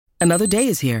Another day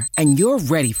is here, and you're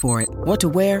ready for it. What to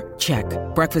wear? Check.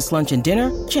 Breakfast, lunch, and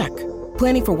dinner? Check.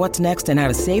 Planning for what's next and how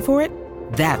to save for it?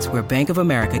 That's where Bank of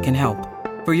America can help.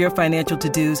 For your financial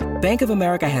to-dos, Bank of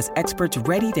America has experts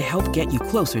ready to help get you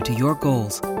closer to your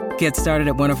goals. Get started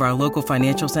at one of our local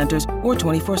financial centers or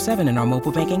 24/7 in our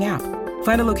mobile banking app.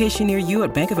 Find a location near you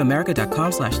at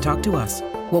bankofamerica.com/talktous.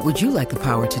 What would you like the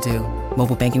power to do?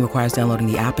 Mobile banking requires downloading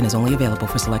the app and is only available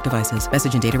for select devices.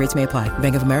 Message and data rates may apply.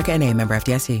 Bank of America N.A., member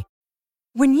FDIC.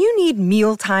 When you need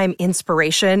mealtime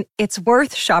inspiration, it's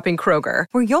worth shopping Kroger,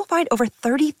 where you'll find over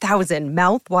 30,000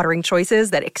 mouth-watering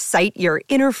choices that excite your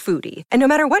inner foodie. And no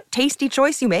matter what tasty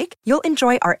choice you make, you'll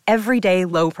enjoy our everyday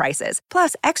low prices,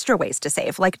 plus extra ways to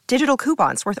save, like digital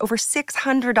coupons worth over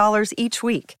 $600 each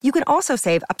week. You can also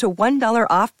save up to $1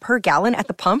 off per gallon at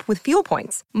the pump with fuel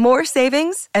points. More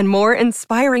savings and more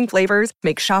inspiring flavors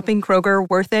make shopping Kroger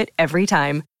worth it every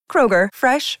time. Kroger,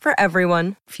 fresh for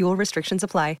everyone. Fuel restrictions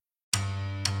apply.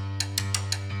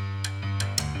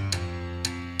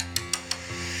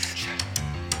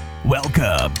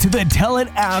 Welcome to the Tell It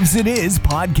Avs It Is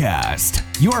podcast,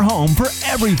 your home for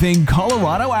everything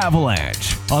Colorado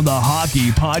Avalanche on the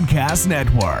Hockey Podcast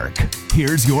Network.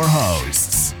 Here's your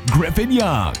hosts, Griffin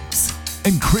Youngs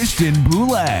and Christian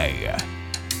Boulay.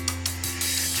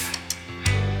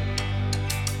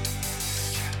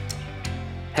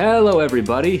 Hello,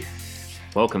 everybody.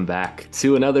 Welcome back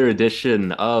to another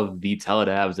edition of the Tell It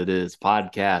Avs It Is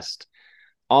podcast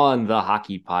on the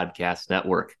Hockey Podcast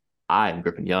Network. I'm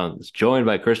Griffin Youngs, joined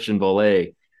by Christian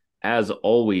Boulay. As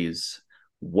always,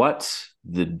 what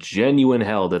the genuine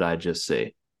hell did I just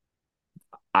say?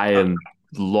 I am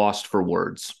lost for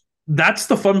words. That's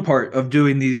the fun part of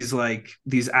doing these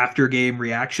after game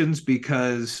reactions,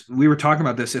 because we were talking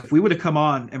about this. If we would have come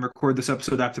on and record this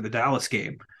episode after the Dallas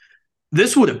game,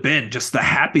 this would have been just the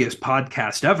happiest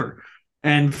podcast ever.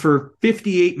 And for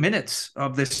 58 minutes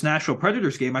of this Nashville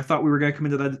Predators game, I thought we were going to come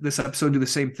into this episode and do the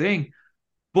same thing.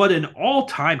 But an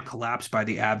all-time collapse by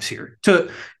the Avs here.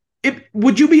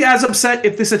 Would you be as upset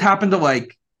if this had happened to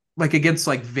like against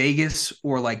like Vegas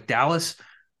or like Dallas?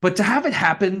 But to have it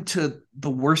happen to the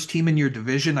worst team in your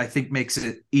division, I think makes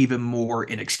it even more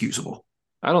inexcusable.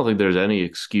 I don't think there's any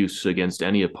excuse against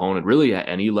any opponent, really at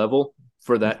any level,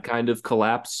 for that kind of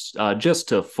collapse. Just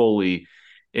to fully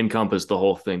encompass the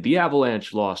whole thing, the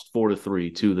Avalanche lost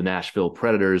 4-3 to the Nashville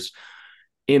Predators.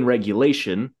 In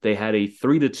regulation, they had a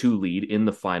 3-2 lead in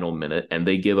the final minute, and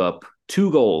they give up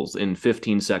 2 goals in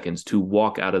 15 seconds to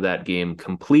walk out of that game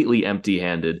completely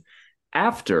empty-handed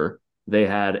after they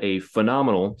had a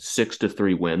phenomenal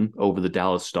 6-3 win over the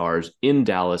Dallas Stars in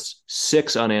Dallas,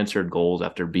 6 unanswered goals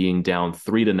after being down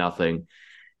 3-0.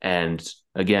 And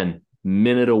again,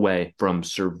 minute away from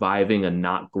surviving a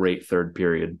not great third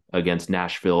period against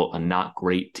Nashville, a not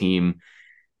great team,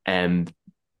 and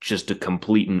just a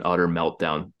complete and utter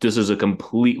meltdown. This is a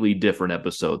completely different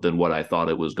episode than what I thought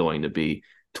it was going to be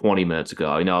 20 minutes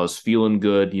ago. I was feeling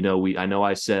good. I know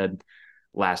I said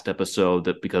last episode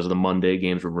that because of the Monday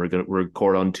games, we're going to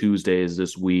record on Tuesdays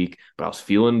this week, but I was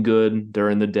feeling good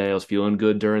during the day. I was feeling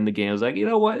good during the game. I was like, you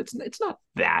know what? It's not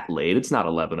that late. It's not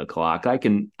 11 o'clock. I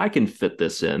can fit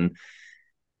this in.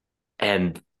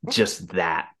 And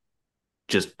that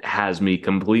just has me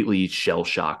completely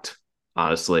shell-shocked,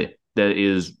 honestly. That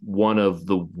is one of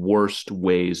the worst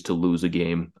ways to lose a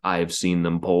game I've seen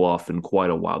them pull off in quite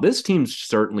a while. This team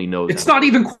certainly knows. It's not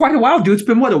even quite a while, dude. It's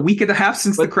been, a week and a half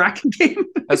since the Kraken game?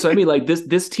 That's what I mean. Like,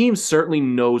 this team certainly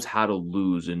knows how to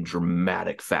lose in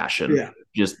dramatic fashion. Yeah.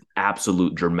 Just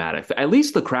absolute dramatic. At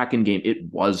least the Kraken game, it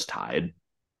was tied.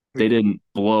 They didn't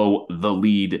blow the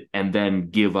lead and then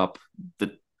give up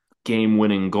the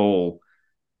game-winning goal.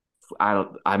 I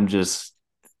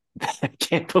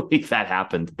can't believe that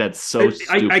happened. That's so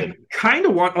stupid. I kind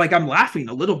of want, I'm laughing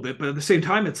a little bit, but at the same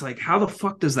time, it's like, how the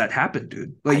fuck does that happen,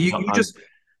 dude?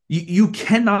 You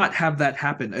cannot have that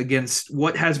happen against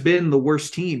what has been the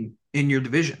worst team in your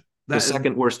division. The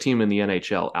second worst team in the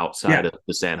NHL outside of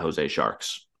the San Jose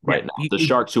Sharks now. The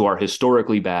Sharks, who are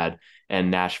historically bad, and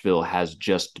Nashville has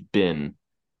just been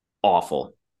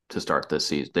awful to start this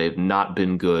season. They've not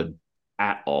been good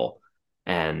at all.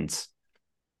 And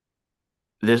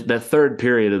the third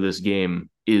period of this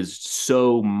game is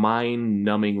so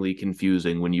mind-numbingly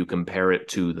confusing when you compare it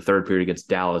to the third period against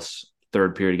Dallas,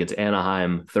 third period against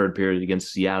Anaheim, third period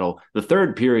against Seattle. The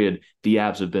third period, the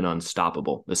Avs have been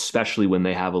unstoppable, especially when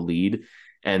they have a lead.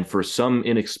 And for some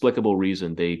inexplicable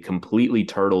reason, they completely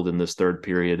turtled in this third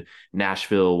period.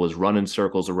 Nashville was running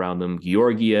circles around them.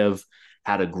 Georgiev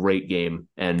had a great game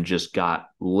and just got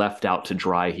left out to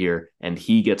dry here. And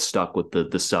he gets stuck with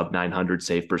the sub 900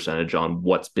 save percentage on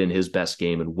what's been his best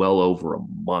game in well over a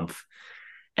month.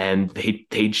 and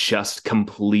they just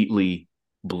completely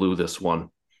blew this one.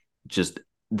 Just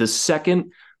the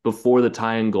second before the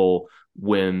tying goal,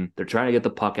 when they're trying to get the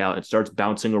puck out, it starts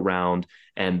bouncing around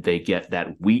and they get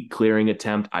that weak clearing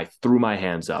attempt. I threw my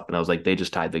hands up and I was like, they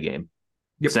just tied the game.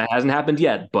 Yep. So that hasn't happened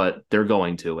yet, but they're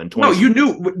going to. And no, you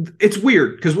knew. It's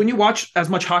weird because when you watch as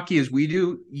much hockey as we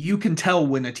do, you can tell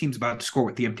when a team's about to score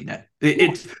with the empty net.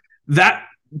 It's that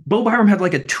Bo Byram had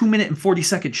like a 2-minute and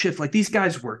 40-second shift. Like these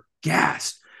guys were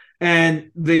gassed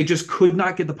and they just could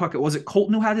not get the puck. Was it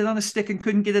Colton who had it on a stick and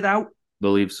couldn't get it out?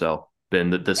 Believe so.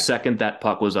 Ben, the second that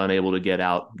puck was unable to get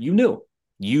out, you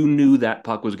knew that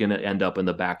puck was going to end up in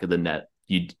the back of the net.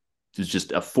 It was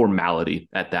just a formality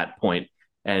at that point.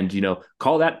 And,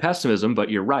 call that pessimism,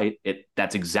 but you're right.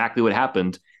 That's exactly what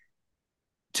happened.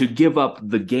 To give up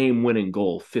the game-winning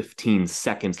goal 15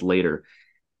 seconds later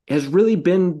has really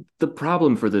been the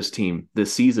problem for this team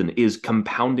this season, is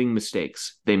compounding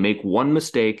mistakes. They make one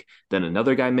mistake, then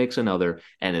another guy makes another,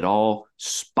 and it all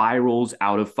spirals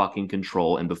out of fucking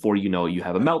control. And before you know it, you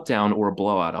have a meltdown or a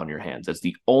blowout on your hands. That's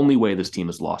the only way this team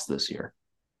has lost this year.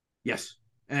 Yes.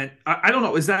 And I don't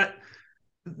know, is that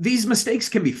these mistakes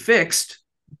can be fixed,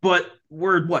 but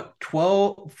we're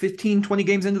 12, 15, 20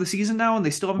 games into the season now, and they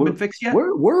still haven't been fixed yet?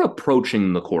 We're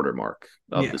approaching the quarter mark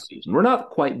of the season. We're not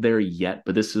quite there yet,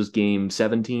 but this is game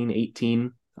 17,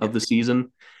 18 of the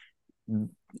season.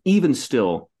 Even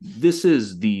still, this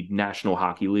is the National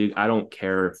Hockey League. I don't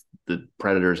care if the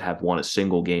Predators have won a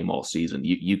single game all season.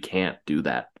 You can't do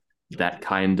that. That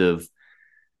kind of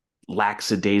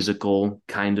lackadaisical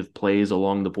kind of plays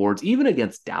along the boards, even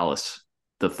against Dallas.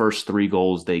 The first 3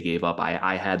 goals they gave up,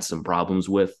 I had some problems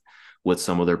with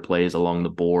some of their plays along the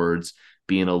boards,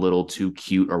 being a little too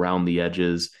cute around the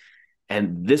edges.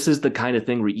 And this is the kind of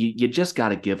thing where you just got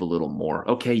to give a little more.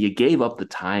 Okay, you gave up the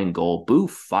tying goal. Boo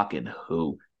fucking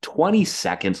who? 20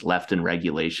 seconds left in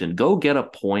regulation. Go get a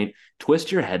point,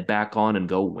 twist your head back on, and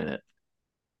go win it.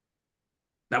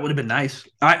 That would have been nice.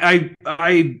 I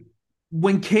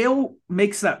when Kale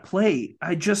makes that play,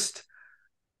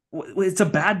 it's a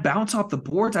bad bounce off the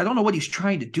boards. I don't know what he's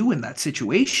trying to do in that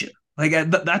situation. Like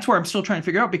that's where I'm still trying to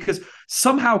figure out, because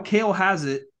somehow Kale has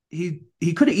it.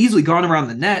 He could have easily gone around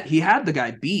the net. He had the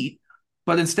guy beat,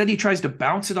 but instead he tries to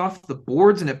bounce it off the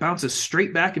boards and it bounces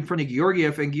straight back in front of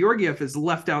Georgiev, and Georgiev is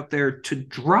left out there to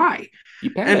dry.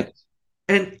 And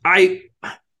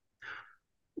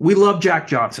we love Jack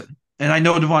Johnson. And I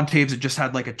know Devon Taves had just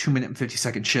had like a 2-minute and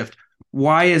 50-second shift.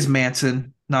 Why is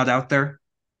Manson not out there?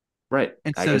 Right.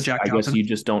 I guess you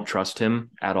just don't trust him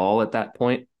at all at that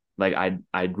point. Like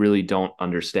I really don't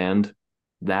understand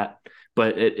that.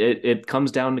 But it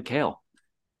comes down to Kale.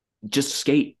 Just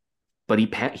skate. But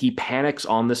he panics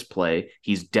on this play.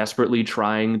 He's desperately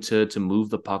trying to move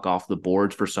the puck off the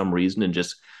boards for some reason and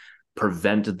just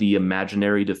prevent the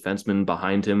imaginary defenseman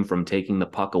behind him from taking the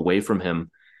puck away from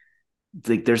him.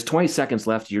 Like, there's 20 seconds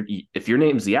left. If your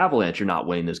name's the Avalanche, you're not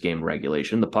winning this game in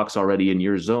regulation. The puck's already in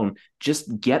your zone.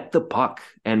 Just get the puck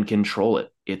and control it.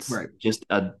 It's just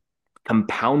a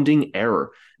compounding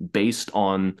error based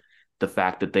on the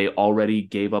fact that they already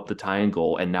gave up the tying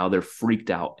goal and now they're freaked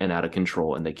out and out of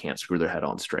control and they can't screw their head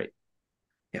on straight.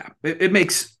 Yeah, it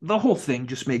makes the whole thing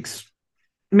just makes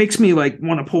me like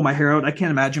want to pull my hair out. I can't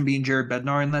imagine being Jared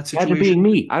Bednar in that situation. Imagine being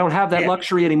me. I don't have that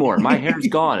luxury anymore. My hair's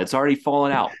gone. It's already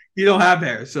fallen out. You don't have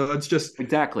hair, so it's just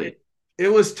exactly. It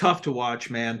was tough to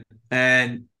watch, man.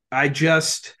 And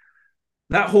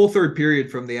that whole third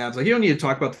period from the Avs, like, you don't need to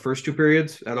talk about the first 2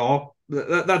 periods at all.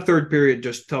 That third period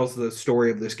just tells the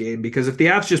story of this game, because if the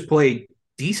Avs just played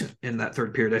decent in that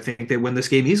third period, I think they win this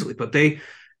game easily. But they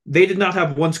did not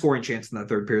have one scoring chance in that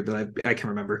third period that I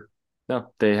can remember.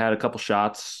 No, they had a couple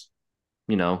shots.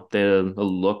 They had a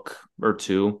look or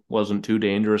two. Wasn't too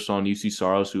dangerous on UC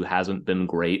Saros, who hasn't been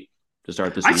great to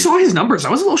start the season. I saw his numbers. I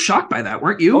was a little shocked by that,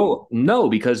 weren't you? Oh, no,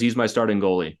 because he's my starting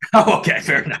goalie. Oh, okay,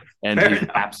 fair enough. And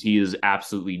he has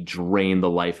absolutely drained the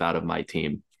life out of my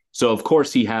team. So, of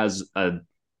course, he has a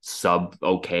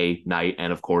sub-okay night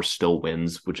and, of course, still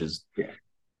wins, which is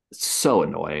so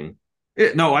annoying.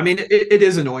 It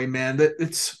is annoying, man.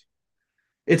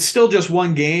 It's still just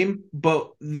one game,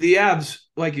 but the Avs,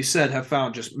 like you said, have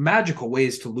found just magical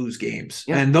ways to lose games.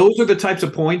 Yeah. And those are the types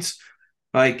of points,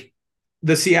 like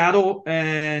the Seattle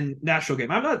and Nashville game.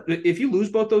 If you lose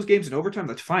both those games in overtime,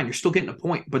 that's fine. You're still getting a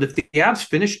point. But if the Avs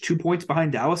finish 2 points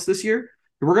behind Dallas this year,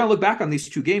 we're going to look back on these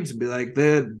 2 games and be like,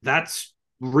 that's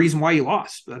the reason why you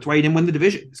lost. That's why you didn't win the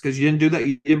division. It's because you didn't do that.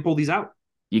 You didn't pull these out.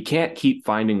 You can't keep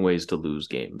finding ways to lose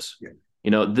games.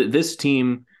 Yeah. This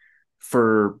team,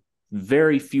 for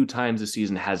very few times this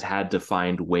season has had to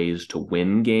find ways to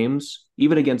win games.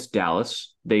 Even against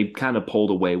Dallas, they kind of pulled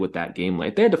away with that game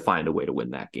late. They had to find a way to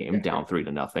win that game, down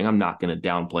 3-0. I'm not going to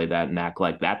downplay that and act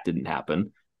like that didn't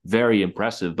happen. Very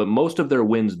impressive. But most of their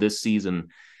wins this season,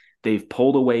 they've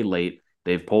pulled away late.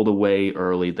 They've pulled away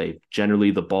early.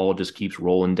 The ball just keeps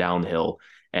rolling downhill,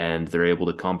 and they're able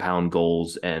to compound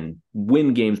goals and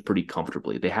win games pretty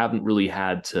comfortably. They haven't really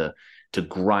had to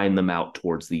grind them out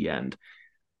towards the end.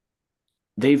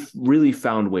 They've really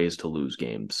found ways to lose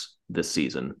games this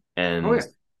season. And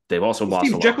they've also lost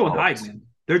a lot. Jekyll and Hyde, man.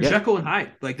 They're Jekyll and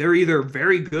Hyde. Like, they're either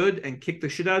very good and kick the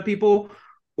shit out of people,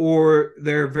 or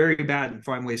they're very bad and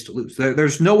find ways to lose.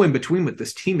 There's no in between with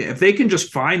this team. If they can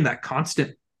just find that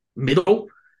constant middle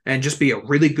and just be a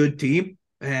really good team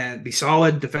and be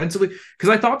solid defensively, because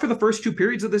I thought for the first 2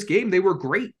 periods of this game, they were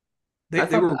great. I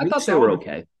thought they were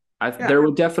okay. There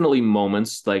were definitely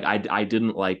moments, like I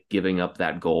didn't like giving up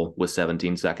that goal with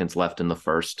 17 seconds left in the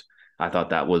first. I thought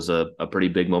that was a pretty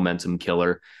big momentum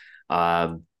killer.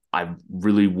 I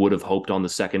really would have hoped on the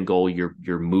second goal,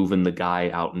 you're moving the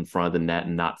guy out in front of the net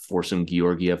and not forcing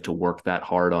Georgiev to work that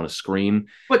hard on a screen.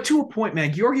 But to a point,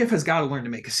 man, Georgiev has got to learn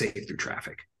to make a save through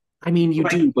traffic. I mean, you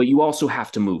do, but you also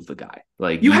have to move the guy.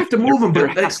 Like, you have to move him,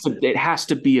 but it has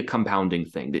to be a compounding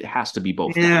thing. It has to be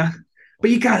both. Yeah. Guys.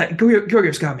 But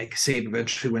Georgiev's got to make a save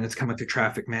eventually when it's coming through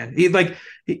traffic, man.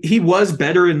 He was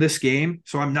better in this game,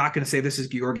 so I'm not going to say this is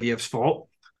Georgiev's fault.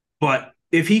 But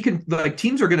if he can,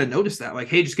 teams are going to notice that. Like,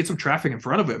 hey, just get some traffic in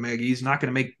front of him. He's not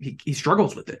going to he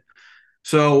struggles with it.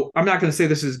 So I'm not going to say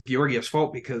this is Georgiev's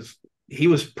fault, because he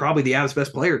was probably the Avs'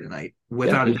 best player tonight,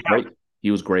 without a doubt.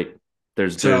 He was great.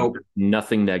 There's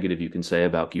nothing negative you can say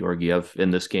about Georgiev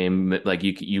in this game. Like,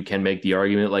 you can make the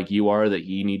argument, like you are, that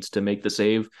he needs to make the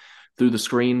save through the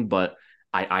screen, but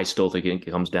I still think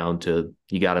it comes down to,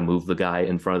 you got to move the guy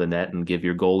in front of the net and give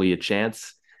your goalie a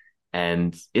chance.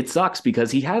 And it sucks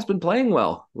because he has been playing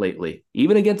well lately.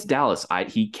 Even against Dallas,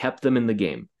 he kept them in the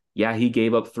game. Yeah, he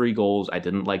gave up 3 goals. I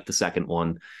didn't like the second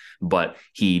one, but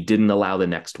he didn't allow the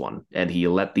next one, and he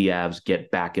let the Avs get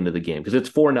back into the game, because it's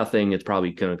 4-0. It's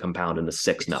probably going to compound into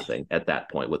 6-0 at that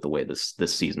point with the way this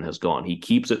season has gone. He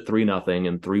keeps it 3-0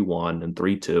 and 3-1 and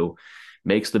 3-2.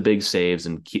 Makes the big saves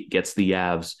and gets the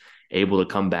Avs able to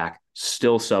come back,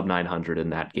 still sub 900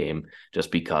 in that game, just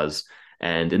because.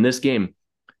 And in this game,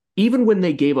 even when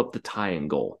they gave up the tying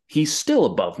goal, he's still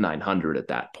above 900 at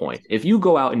that point. If you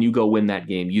go out and you go win that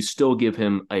game, you still give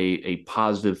him a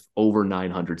positive over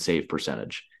 900 save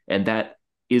percentage. And that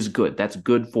is good. That's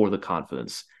good for the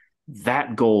confidence.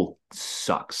 That goal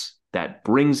sucks. That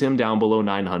brings him down below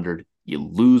 900. You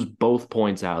lose both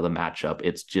points out of the matchup.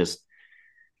 It's just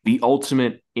the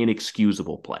ultimate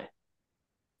inexcusable play.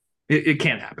 It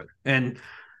can't happen. And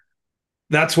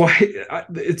that's why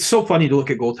it's so funny to look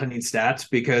at goaltending stats,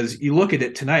 because you look at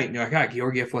it tonight and you're like,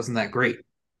 Georgiev wasn't that great,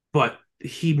 but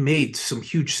he made some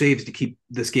huge saves to keep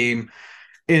this game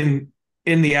in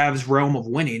the Avs realm of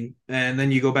winning. And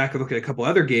then you go back and look at a couple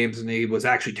other games and he was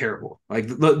actually terrible. Like,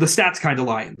 the stats kind of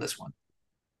lie in this one.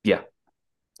 Yeah.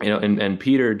 And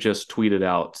Peter just tweeted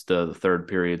out the third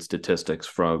period statistics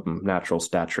from Natural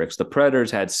Stat Tricks. The Predators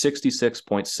had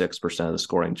 66.6% of the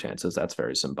scoring chances. That's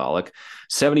very symbolic.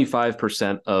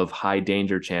 75% of high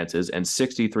danger chances and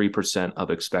 63% of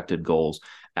expected goals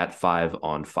at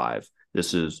 5-on-5.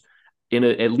 This is in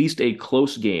at least a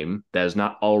close game that is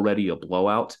not already a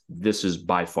blowout. This is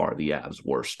by far the Avs'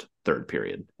 worst third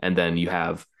period. And then you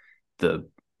have the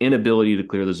inability to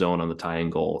clear the zone on the tying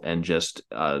goal, and just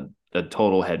a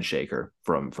total head shaker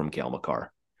from Cale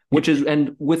Makar,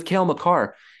 and with Cale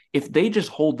Makar, if they just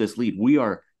hold this lead, we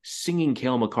are singing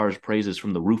Cale Makar's praises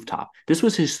from the rooftop. This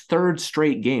was his 3rd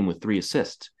straight game with 3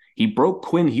 assists. He broke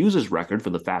Quinn Hughes' record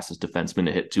for the fastest defenseman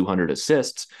to hit 200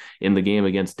 assists in the game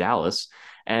against Dallas,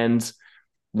 and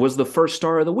was the first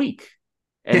star of the week.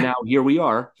 And now here we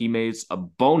are. He made a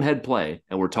bonehead play,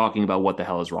 and we're talking about what the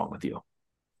hell is wrong with you.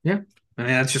 Yeah. I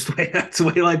mean, that's the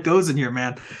way life goes in here,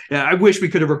 man. Yeah, I wish we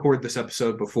could have recorded this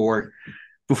episode before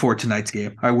tonight's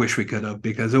game. I wish we could have,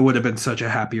 because it would have been such a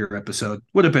happier episode.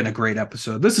 Would have been a great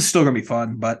episode. This is still going to be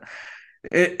fun, but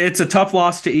it's a tough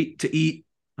loss to eat.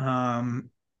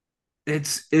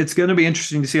 It's going to be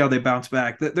interesting to see how they bounce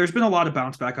back. There's been a lot of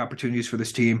bounce back opportunities for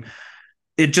this team.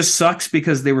 It just sucks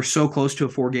because they were so close to a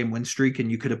 4-game win streak, and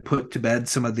you could have put to bed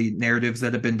some of the narratives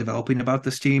that have been developing about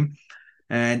this team.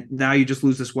 And now you just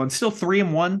lose this one. Still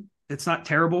 3-1. It's not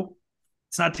terrible.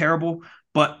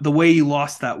 But the way you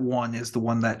lost that one is the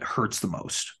one that hurts the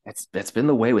most. That's been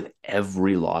the way with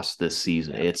every loss this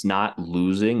season. It's not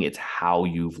losing. It's how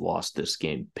you've lost this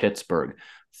game. Pittsburgh,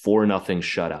 4-0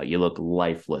 shutout. You look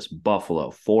lifeless.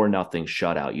 Buffalo, 4-0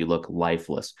 shutout. You look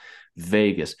lifeless.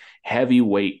 Vegas,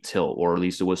 heavyweight tilt, or at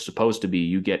least it was supposed to be.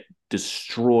 You get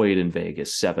destroyed in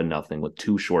Vegas, 7-0 with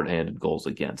 2 shorthanded goals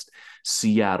against.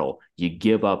 Seattle, you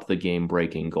give up the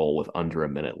game-breaking goal with under a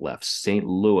minute left. St.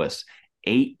 Louis,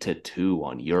 8-2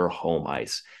 on your home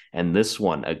ice. And this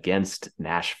one against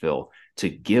Nashville, to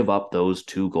give up those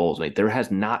 2 goals, mate. There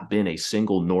has not been a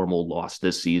single normal loss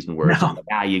this season where it's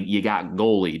like, you got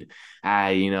goalied.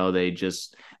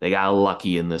 They got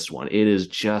lucky in this one. It has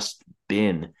just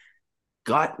been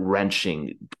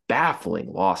gut-wrenching,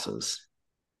 baffling losses.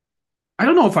 I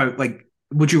don't know if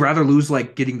would you rather lose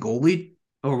getting goalied,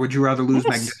 or would you rather lose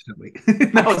magnificently?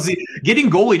 No, see, getting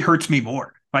goalied hurts me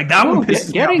more. That one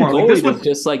pisses me off more. Goalied was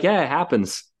just it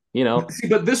happens. See,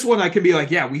 but this one I can be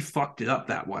we fucked it up.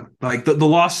 That one, the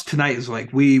loss tonight is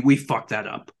we fucked that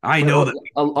up. I know that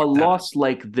a loss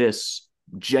like this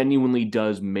genuinely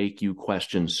does make you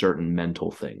question certain mental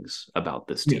things about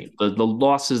this team. Yeah. The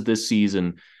losses this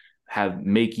season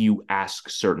make you ask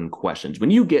certain questions.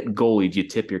 When you get goalied, you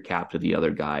tip your cap to the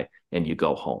other guy and you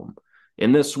go home.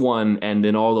 In this one, and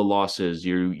in all the losses,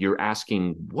 you're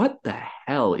asking, what the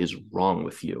hell is wrong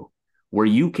with you? Where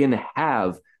you can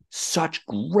have such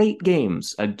great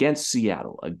games against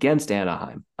Seattle, against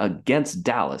Anaheim, against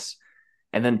Dallas,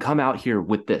 and then come out here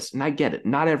with this. And I get it.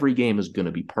 Not every game is going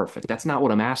to be perfect. That's not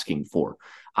what I'm asking for.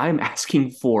 I'm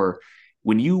asking for,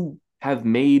 when you have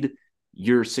made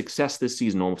your success this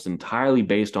season almost entirely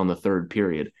based on the third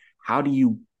period, how do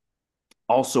you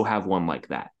also have one like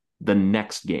that the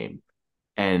next game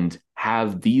and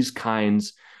have these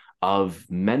kinds of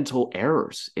mental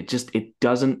errors? It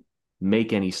doesn't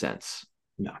make any sense.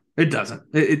 No, it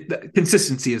doesn't.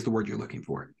 Consistency is the word you're looking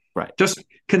for. Right. Just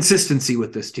consistency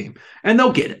with this team. And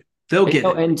they'll get it. They'll get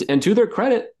it. And to their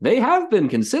credit, they have been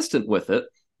consistent with it.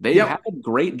 They've had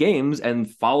great games and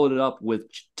followed it up with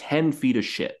 10 feet of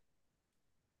shit.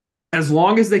 As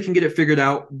long as they can get it figured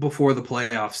out before the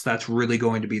playoffs, that's really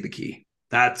going to be the key.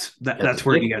 That's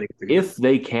where you got to get it. If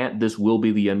they can't, this will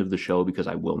be the end of the show, because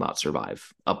I will not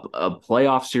survive. A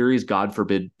playoff series, God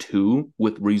forbid, 2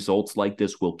 with results like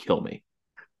this will kill me.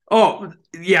 Oh,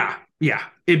 yeah.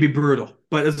 It'd be brutal.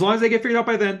 But as long as they get figured out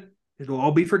by then, it'll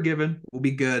all be forgiven. We'll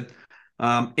be good.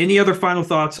 Any other final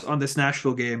thoughts on this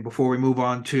Nashville game before we move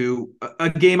on to a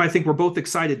game I think we're both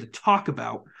excited to talk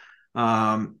about?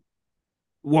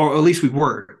 Well, at least we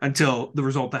were until the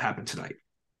result that happened tonight.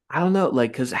 I don't know,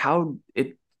 because how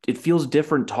it feels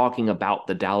different talking about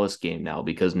the Dallas game now,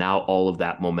 because now all of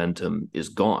that momentum is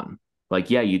gone.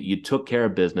 You took care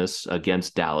of business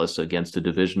against Dallas, against a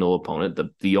divisional opponent,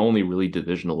 the only really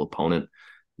divisional opponent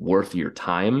worth your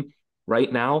time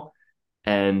right now.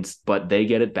 But they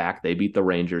get it back. They beat the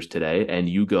Rangers today, and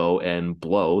you go and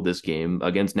blow this game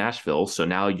against Nashville. So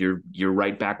now you're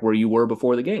right back where you were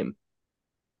before the game.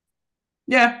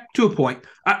 Yeah, to a point.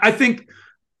 I think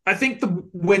the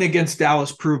win against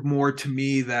Dallas proved more to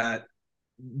me that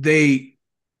they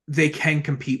can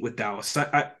compete with Dallas.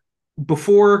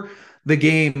 Before the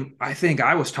game, I think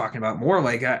I was talking about more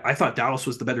I thought Dallas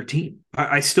was the better team.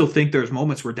 I still think there's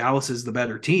moments where Dallas is the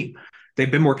better team.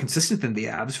 They've been more consistent than the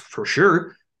Avs for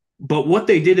sure. But what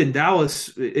they did in Dallas,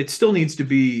 it still needs to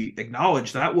be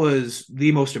acknowledged. That was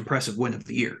the most impressive win of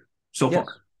the year so far.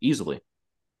 Easily.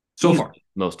 So far.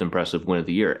 Most impressive win of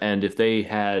the year. And if they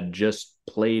had just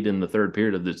played in the third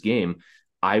period of this game,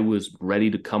 I was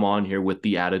ready to come on here with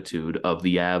the attitude of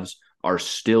the Avs are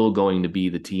still going to be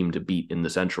the team to beat in the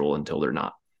Central until they're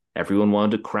not. Everyone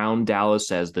wanted to crown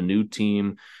Dallas as the new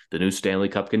team, the new Stanley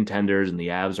Cup contenders, and the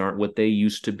Avs aren't what they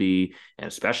used to be. And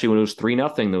especially when it was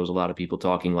 3-0, there was a lot of people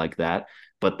talking like that.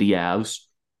 But the Avs,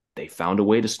 they found a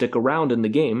way to stick around in the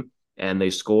game, and they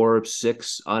score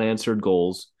 6 unanswered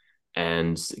goals.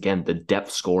 And again, the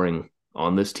depth scoring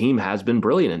on this team has been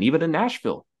brilliant. And even in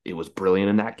Nashville, it was brilliant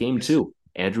in that game too.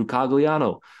 Andrew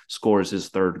Cogliano scores his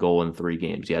 3rd goal in 3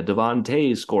 games. Yeah, Devon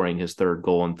Toews scoring his 3rd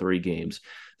goal in 3 games.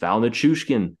 Val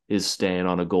Nichushkin is staying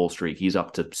on a goal streak. He's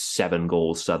up to 7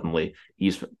 goals suddenly.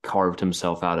 He's carved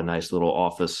himself out a nice little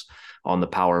office on the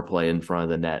power play in front of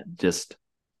the net.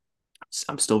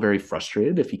 I'm still very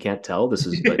frustrated, if you can't tell. This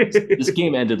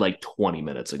game ended 20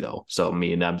 minutes ago. So,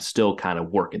 I'm still kind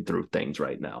of working through things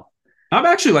right now. I'm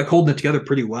actually holding it together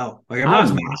pretty well. I'm not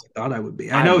as mad as I thought I would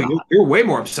be. I know you're way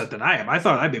more upset than I am. I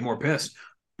thought I'd be more pissed.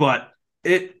 But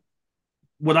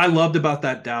what I loved about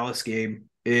that Dallas game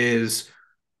is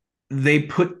they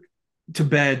put to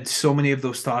bed so many of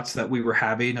those thoughts that we were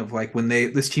having of when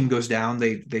this team goes down,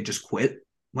 they just quit.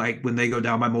 When they go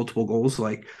down by multiple goals,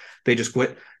 they just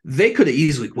quit. they could have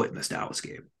easily quit in this Dallas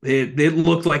game. It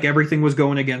looked like everything was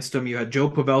going against them. You had Joe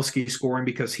Pavelski scoring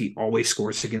because he always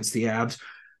scores against the Avs.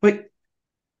 But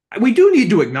we do need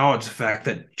to acknowledge the fact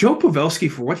that Joe Pavelski,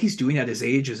 for what he's doing at his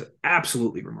age, is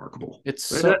absolutely remarkable. It's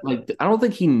so, I don't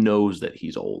think he knows that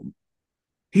he's old.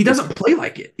 He doesn't play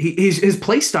like it. His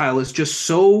play style is just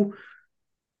so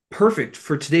perfect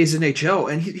for today's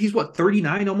NHL. And he's what,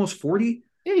 39, almost 40?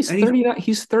 Yeah, he's 39.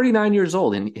 He's 39 years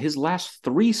old. In his last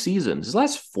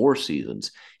 4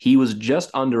 seasons, he was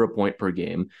just under a point per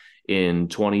game in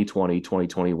 2020,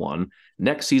 2021.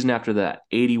 Next season after that,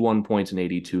 81 points in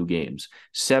 82 games,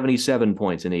 77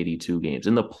 points in 82 games.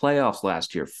 In the playoffs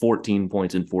last year, 14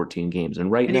 points in 14 games. And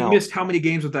now he missed how many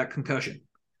games with that concussion?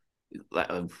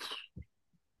 A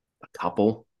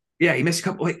couple. Yeah, he missed a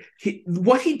couple.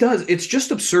 What he does, it's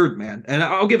just absurd, man. And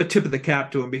I'll give a tip of the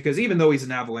cap to him because even though he's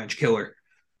an Avalanche killer,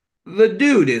 the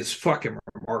dude is fucking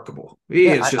remarkable.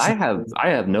 I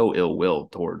have no ill will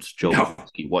towards Joe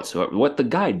Pavelski whatsoever. What the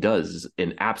guy does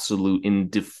is in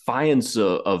defiance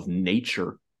of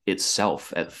nature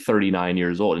itself at 39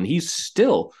 years old. And he's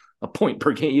still a point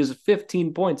per game. He has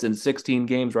 15 points in 16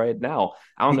 games right now.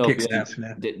 I don't know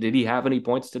if did he have any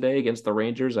points today against the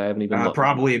Rangers? I haven't even looked.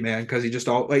 Probably, man, because he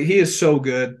is so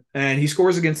good and he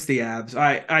scores against the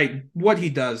Avs. What he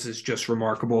does is just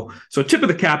remarkable. So tip of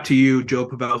the cap to you, Joe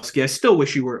Pavelski. I still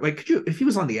wish you were if he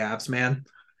was on the Avs, man,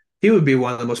 he would be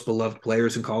one of the most beloved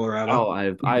players in Colorado. Oh,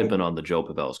 I've been on the Joe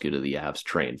Pavelski to the Avs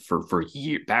train for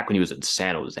years. Back when he was in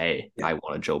San Jose, I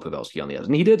wanted Joe Pavelski on the Avs,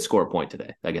 and he did score a point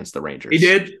today against the Rangers. He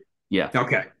did. Yeah.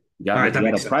 Okay. Yeah. Right, he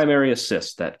had a primary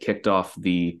assist that kicked off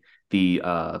the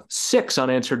 6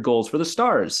 unanswered goals for the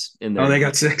Stars in there. Oh, they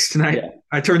got 6 tonight. Yeah.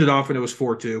 I turned it off when it was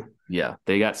 4-2. Yeah,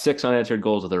 they got 6 unanswered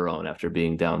goals of their own after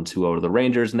being down 2-0 to the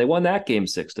Rangers, and they won that game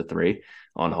 6-3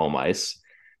 on home ice.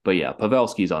 But yeah,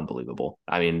 Pavelski's unbelievable.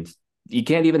 I mean, you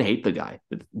can't even hate the guy.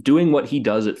 Doing what he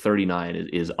does at 39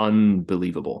 is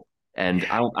unbelievable. And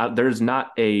there's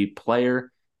not a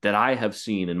player that I have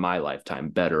seen in my lifetime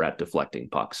better at deflecting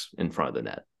pucks in front of the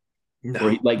net. No,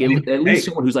 at least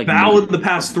someone who's like Val in the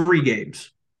past 3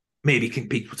 games maybe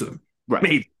compete with him. Right,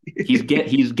 maybe he's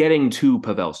getting to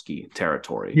Pavelski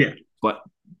territory. Yeah, but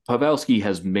Pavelski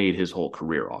has made his whole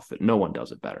career off it. No one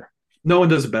does it better. No one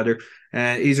does it better,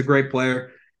 and he's a great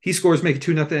player. He scores, make it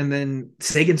 2-0, and then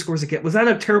Sagan scores again. Was that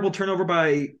a terrible turnover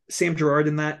by Sam Girard?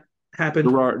 And that happened.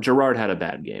 Girard had a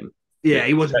bad game. Yeah,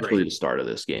 he wasn't especially great. The start of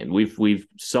this game. We've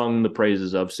sung the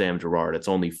praises of Sam Girard. It's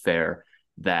only fair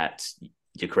that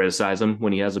you criticize him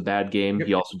when he has a bad game. Yep.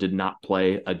 He also did not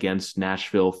play against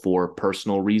Nashville for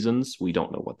personal reasons. We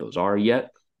don't know what those are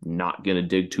yet. Not going to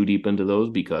dig too deep into those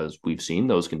because we've seen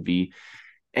those can be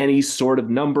any sort of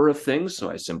number of things. So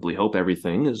I simply hope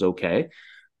everything is okay.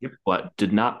 Yep. But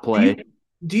did not play.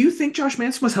 Do you think Josh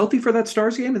Manson was healthy for that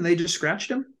Stars game and they just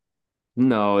scratched him?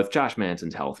 No, if Josh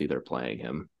Manson's healthy, they're playing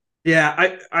him.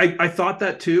 Yeah, I thought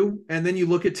that too. And then you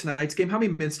look at tonight's game. How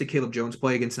many minutes did Caleb Jones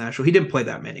play against Nashville? He didn't play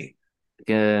that many.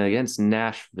 Against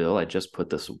Nashville, I just put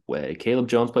this away. Caleb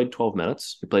Jones played 12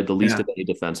 minutes. He played the least of any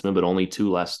defenseman, but only 2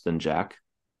 less than Jack.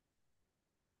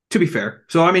 To be fair.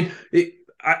 So, I mean,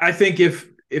 I think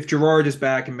if Girard is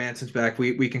back and Manson's back,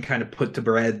 we can kind of put to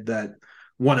bed that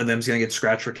one of them is going to get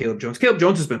scratched for Caleb Jones. Caleb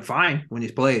Jones has been fine when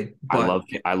he's played. But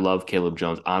I love Caleb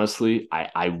Jones. Honestly,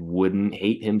 I wouldn't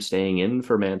hate him staying in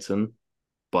for Manson,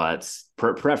 but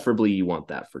preferably you want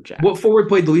that for Jack. What forward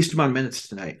played the least amount of minutes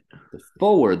tonight? The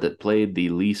forward that played the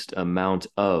least amount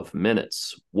of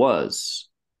minutes was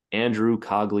Andrew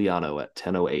Cogliano at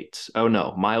 10:08. Oh,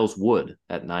 no, Miles Wood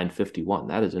at 9:51.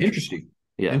 That is interesting.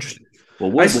 Yeah. Interesting.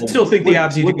 Well, I still think the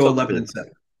Avs need to go 11-7.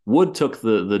 Wood took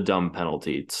the dumb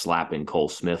penalty, slapping Cole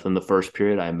Smith in the first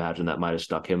period. I imagine that might have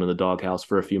stuck him in the doghouse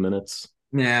for a few minutes.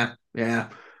 Yeah. I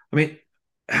mean,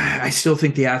 I still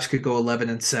think the Avs could go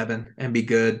 11-7 and be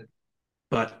good,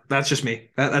 but that's just me.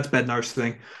 That's Bednar's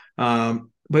thing.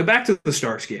 But back to the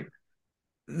Stars game.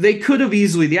 The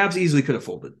Avs easily could have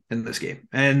folded in this game,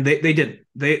 and they didn't.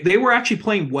 They were actually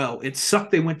playing well. It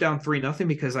sucked they went down 3-0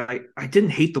 because I didn't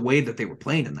hate the way that they were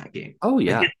playing in that game. Oh,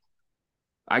 yeah.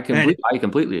 I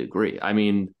completely agree. I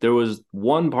mean, there was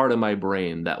one part of my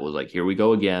brain that was like, here we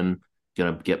go again.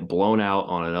 Going to get blown out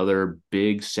on another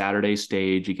big Saturday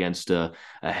stage against a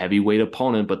heavyweight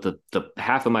opponent. But the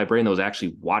half of my brain that was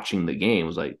actually watching the game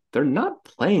was like, they're not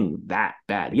playing that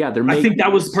bad. Yeah, I think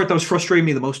that was the part that was frustrating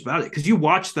me the most about it. Because you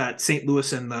watched that St.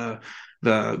 Louis and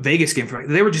the Vegas game.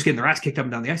 They were just getting their ass kicked up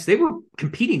and down the ice. They were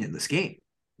competing in this game.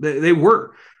 They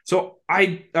were. So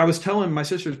I was telling my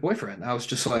sister's boyfriend, I was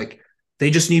just like, they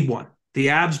just need one. The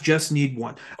Avs just need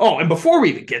one. Oh, and before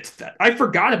we even get to that, I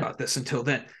forgot about this until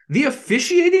then. The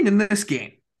officiating in this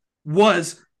game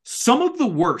was some of the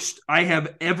worst I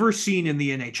have ever seen in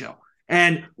the NHL.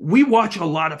 And we watch a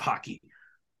lot of hockey.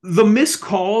 The missed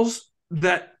calls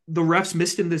that the refs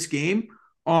missed in this game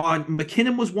on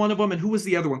McKinnon was one of them. And who was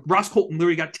the other one? Ross Colton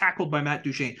literally got tackled by Matt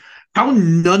Duchene. How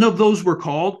none of those were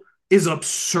called is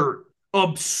absurd.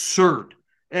 Absurd.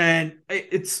 And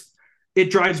it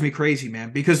drives me crazy,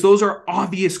 man, because those are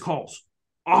obvious calls.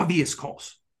 Obvious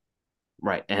calls.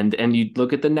 Right. And you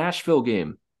look at the Nashville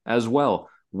game as well,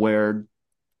 where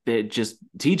it just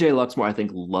TJ Luxmore, I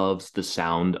think, loves the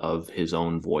sound of his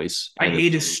own voice. I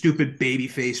hate his stupid baby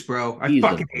face, bro. I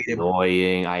fucking hate him.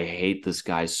 Annoying. I hate this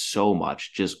guy so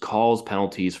much. Just calls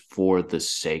penalties for the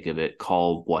sake of it.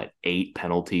 Called 8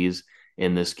 penalties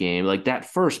in this game? Like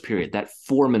that first period, that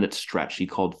 4-minute stretch, he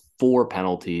called 4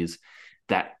 penalties.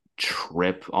 That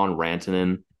trip on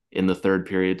Rantanen in the third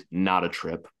period, not a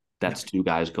trip. That's 2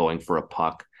 guys going for a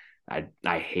puck.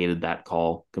 I hated that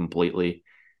call completely.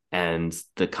 And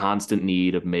the constant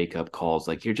need of makeup calls,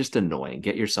 like, you're just annoying.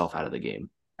 Get yourself out of the game.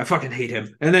 I fucking hate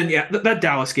him. And then, that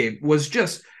Dallas game was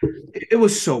just, it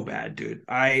was so bad, dude.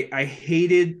 I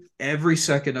hated every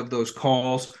second of those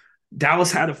calls.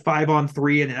 Dallas had a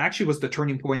 5-on-3, and it actually was the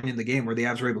turning point in the game where the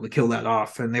Avs were able to kill that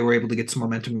off, and they were able to get some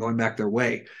momentum going back their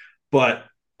way. But,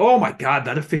 oh my God,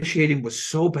 that officiating was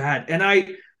so bad. And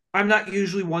I'm not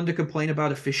usually one to complain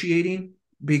about officiating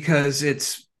because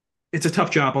it's a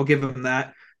tough job. I'll give them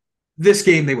that. This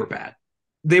game, they were bad.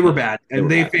 They were bad,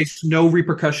 and they faced no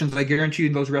repercussions. I guarantee you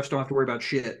those refs don't have to worry about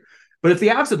shit. But if the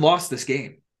Avs had lost this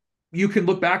game, you can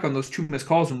look back on those 2 missed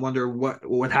calls and wonder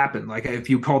what happened. Like, if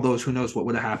you call those, who knows what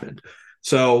would have happened.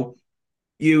 So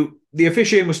the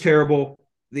officiating was terrible.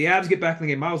 The Avs get back in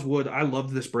the game. Miles Wood, I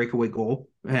loved this breakaway goal,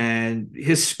 and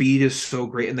his speed is so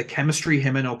great, and the chemistry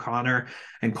him and O'Connor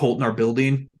and Colton are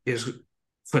building is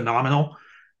phenomenal.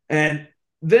 And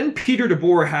then Peter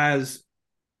DeBoer has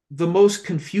the most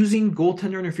confusing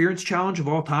goaltender interference challenge of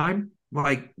all time.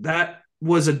 Like, that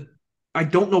was I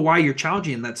don't know why you're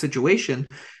challenging in that situation,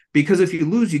 because if you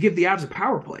lose, you give the Avs a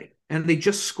power play, and they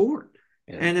just scored.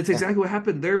 Yeah. And it's exactly what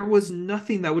happened. There was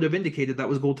nothing that would have indicated that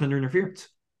was goaltender interference.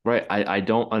 Right. I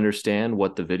don't understand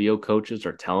what the video coaches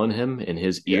are telling him in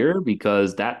his ear,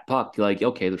 because that puck, like,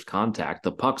 okay, there's contact.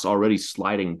 The puck's already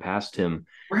sliding past him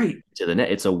to the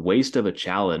net. It's a waste of a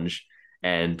challenge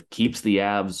and keeps the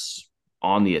Avs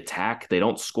on the attack. They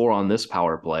don't score on this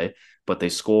power play, but they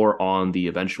score on the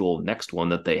eventual next one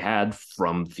that they had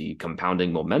from the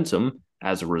compounding momentum.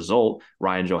 As a result,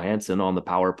 Ryan Johansson on the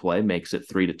power play makes it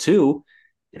 3-2.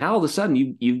 And all of a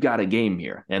sudden, you've got a game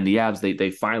here. And the Avs,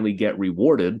 they finally get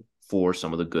rewarded for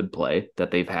some of the good play that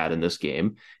they've had in this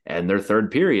game. And their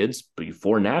third periods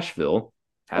before Nashville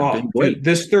have been great.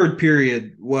 This third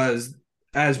period was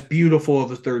as beautiful of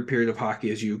a third period of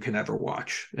hockey as you can ever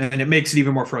watch. And it makes it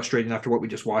even more frustrating after what we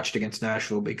just watched against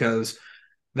Nashville, because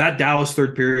that Dallas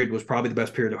third period was probably the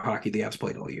best period of hockey the Avs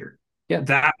played all year. Yeah.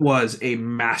 That was a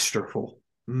masterful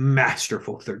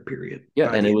third period.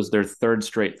 Yeah, and it was their third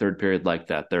straight third period like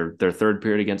that. Their third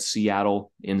period against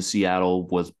Seattle in Seattle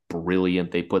was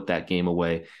brilliant. They put that game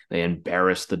away. They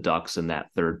embarrassed the Ducks in that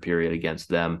third period against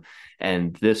them.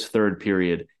 And this third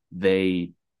period,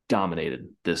 they dominated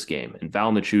this game. And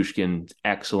Val Nichushkin,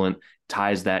 excellent,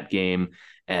 ties that game.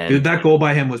 And dude, that goal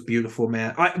by him was beautiful,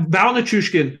 man. Val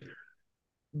Nichushkin,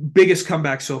 biggest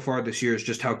comeback so far this year is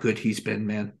just how good he's been,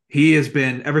 man. He has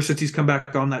been, ever since he's come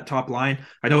back on that top line.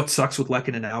 I know it sucks with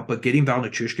Lehkonen out, but getting Val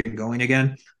Nichushkin going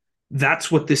again, that's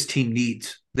what this team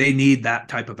needs. They need that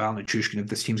type of Val Nichushkin if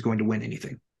this team's going to win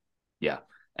anything. Yeah.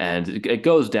 And it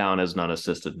goes down as an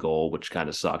unassisted goal, which kind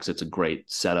of sucks. It's a great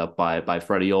setup by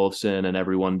Freddie Olofsson and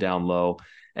everyone down low.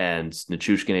 And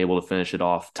Nichushkin able to finish it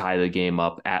off, tie the game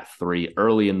up at 3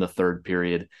 early in the third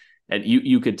period. And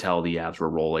you could tell the Avs were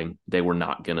rolling. They were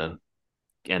not going to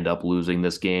end up losing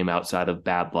this game outside of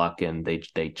bad luck, and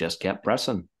they just kept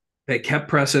pressing. They kept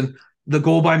pressing. The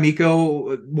goal by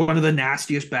Mikko, one of the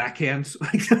nastiest backhands.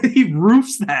 He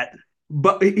roofs that,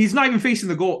 but he's not even facing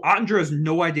the goal. Ottinger has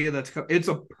no idea it's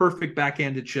a perfect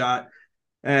backhanded shot.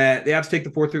 The Avs take the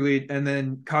 4-3 lead, and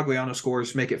then Cogliano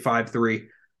scores, make it 5-3.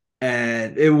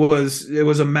 And it was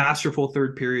a masterful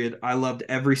third period. I loved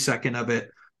every second of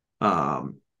it.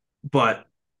 But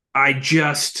I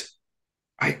just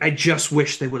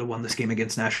wish they would have won this game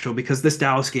against Nashville, because this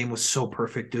Dallas game was so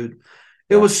perfect, dude.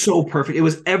 It was so perfect. It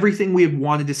was everything we had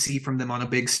wanted to see from them on a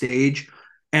big stage,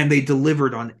 and they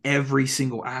delivered on every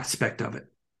single aspect of it.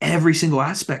 Every single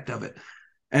aspect of it.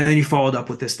 And then you followed up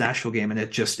with this Nashville game, and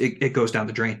it goes down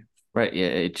the drain. Right. Yeah.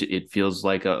 It feels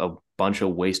like a bunch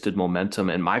of wasted momentum.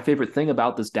 And my favorite thing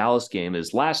about this Dallas game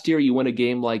is last year you win a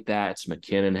game like that, it's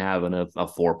McKinnon having a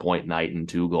 4-point night and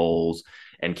 2 goals,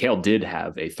 And Kale did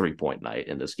have a 3-point night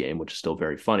in this game, which is still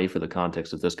very funny for the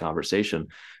context of this conversation.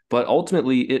 But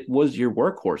ultimately, it was your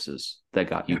workhorses that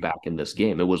got you back in this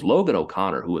game. It was Logan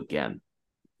O'Connor, who, again,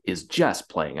 is just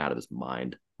playing out of his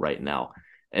mind right now,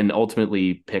 and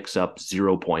ultimately picks up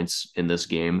 0 points in this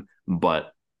game,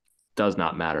 but does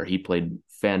not matter. He played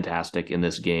fantastic in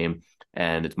this game,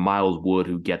 and it's Miles Wood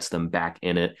who gets them back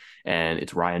in it, and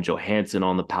it's Ryan Johansson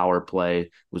on the power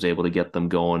play, was able to get them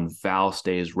going. Val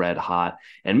stays red hot,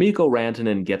 and Mikko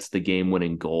Rantanen gets the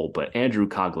game-winning goal, but Andrew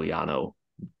Cogliano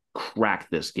cracked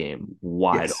this game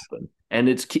wide open. And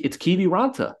it's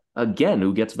Kiviranta, again,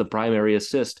 who gets the primary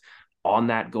assist on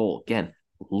that goal. Again,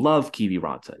 love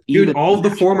Kiviranta. Dude, all of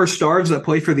the former stars that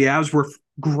played for the Avs were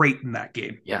great in that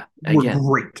game. Yeah, again,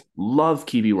 great. Love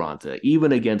Kiviranta.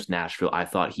 Even against Nashville, I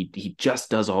thought he just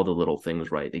does all the little things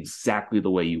right, exactly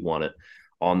the way you want it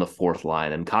on the fourth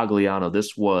line. And Cogliano,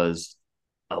 this was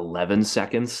 11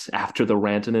 seconds after the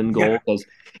Rantanen goal, because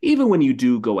even when you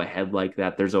do go ahead like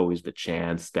that, there's always the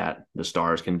chance that the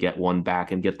Stars can get one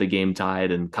back and get the game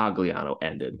tied, and Cogliano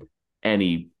ended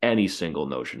any single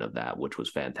notion of that, which was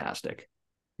fantastic.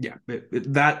 Yeah,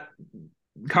 that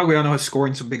Cogliano is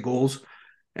scoring some big goals,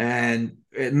 and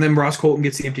then Ross Colton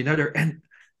gets the empty netter, and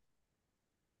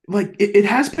like it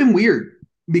has been weird,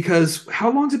 because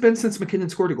how long has it been since McKinnon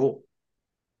scored a goal?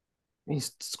 He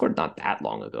scored not that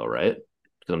long ago, right?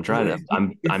 Because I'm trying to.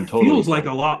 I'm totally. Feels like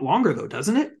a lot longer though,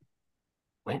 doesn't it?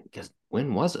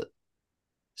 When was it?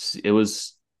 It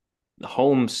was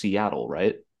home Seattle,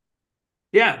 right?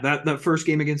 Yeah, that first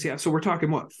game against Seattle. So we're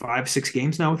talking what, 5-6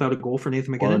 games now without a goal for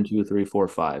Nathan McKinnon? 1, 2, 3, 4,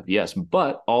 5. Yes,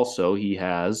 but also he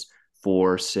has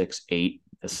 4, 6, 8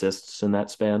 assists in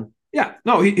that span. Yeah,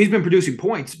 no, he's been producing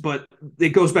points, but it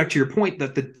goes back to your point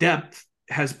that the depth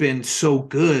has been so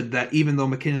good that even though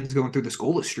McKinnon's going through this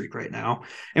goalless streak right now,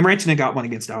 and Rantanen got one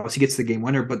against Dallas, he gets the game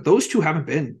winner, but those two haven't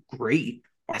been great.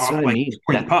 That's what I mean.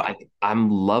 I'm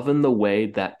loving the way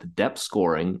that the depth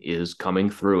scoring is coming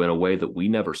through in a way that we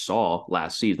never saw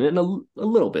last season, and a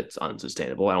little bit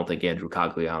unsustainable. I don't think Andrew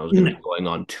Cogliano is going to be going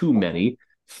on too many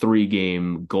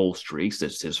 3-game goal streaks.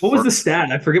 It's his. What was the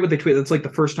stat? I forget what they tweeted. That's like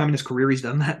the first time in his career he's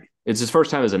done that. It's his first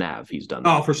time as an Av. He's done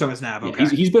that. Oh, first time as an Av. Okay. Yeah,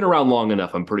 he's been around long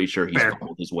enough. I'm pretty sure he's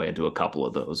fumbled his way into a couple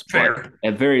of those. Fair. But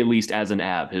at very least, as an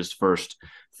Av, his first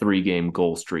 3-game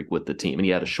goal streak with the team. And he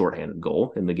had a shorthanded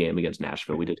goal in the game against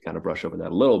Nashville. We did kind of brush over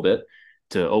that a little bit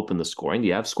to open the scoring.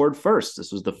 The Avs scored first.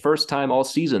 This was the first time all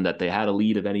season that they had a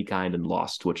lead of any kind and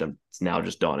lost, which it's now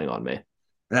just dawning on me.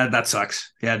 That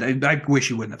sucks. Yeah, I wish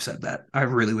you wouldn't have said that. I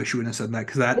really wish you wouldn't have said that,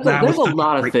 because there's a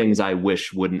lot of things I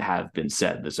wish wouldn't have been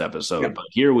said this episode, but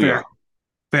here we are.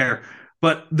 Fair.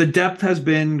 But the depth has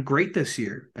been great this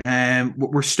year, and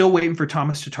we're still waiting for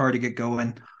Thomas Tatar to get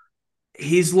going.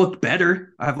 He's looked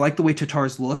better. I've liked the way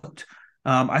Tatar's looked.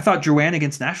 I thought Drouin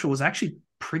against Nashville was actually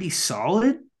pretty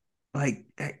solid. Like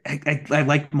I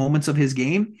liked moments of his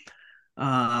game.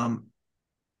 Ryan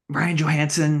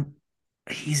Johansson,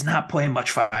 he's not playing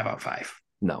much 5-on-5.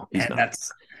 No, he's not.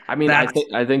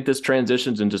 I think this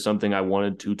transitions into something I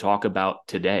wanted to talk about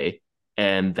today,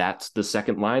 and that's the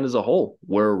second line as a whole,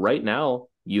 where right now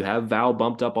you have Val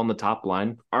bumped up on the top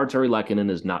line. Artturi Lehkonen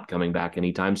is not coming back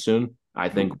anytime soon. I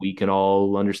think we can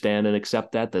all understand and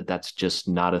accept that's just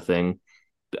not a thing.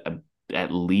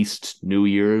 At least New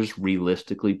Year's,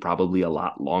 realistically, probably a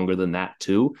lot longer than that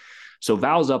too. So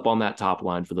Val's up on that top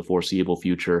line for the foreseeable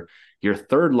future. Your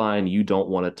third line, you don't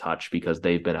want to touch because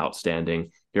they've been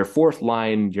outstanding. Your fourth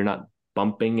line, you're not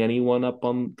bumping anyone up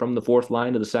from the fourth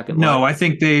line to the second line. No, I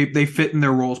think they fit in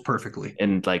their roles perfectly.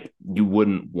 And like you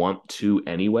wouldn't want to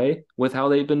anyway with how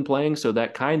they've been playing. So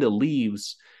that kind of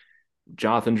leaves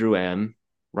Jonathan Drouin,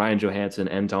 Ryan Johansson,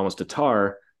 and Thomas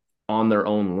Tatar on their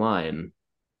own line,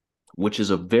 which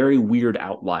is a very weird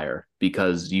outlier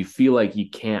because you feel like you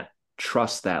can't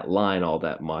trust that line all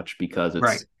that much because it's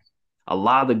right. A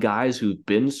lot of the guys who've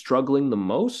been struggling the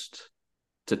most.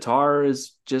 Tatar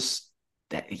is just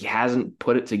that he hasn't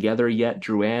put it together yet.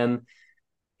 Drouin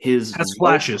has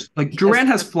flashes. Like Drouin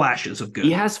has flashes of good.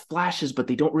 He has flashes, but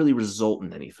they don't really result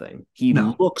in anything. He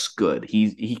looks good.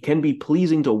 He can be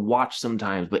pleasing to watch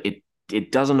sometimes, but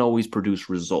it doesn't always produce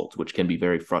results, which can be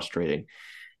very frustrating.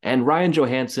 And Ryan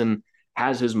Johansson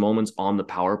has his moments on the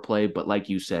power play, but like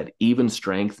you said, even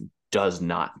strength does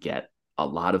not get a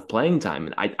lot of playing time.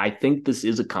 And I think this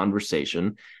is a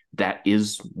conversation that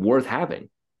is worth having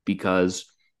because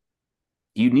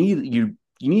you need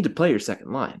to play your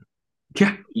second line.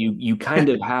 Yeah. You kind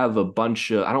of have a bunch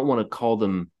of, I don't want to call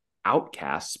them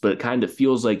outcasts, but it kind of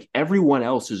feels like everyone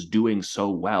else is doing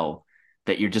so well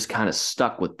that you're just kind of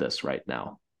stuck with this right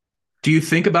now. Do you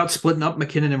think about splitting up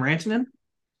McKinnon and Rantanen?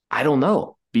 I don't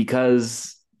know.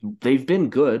 because they've been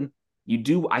good.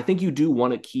 I think you do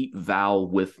want to keep Val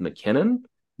with McKinnon.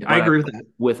 I agree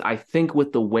with that. I think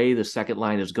with the way the second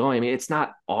line is going, I mean, it's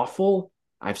not awful.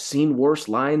 I've seen worse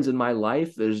lines in my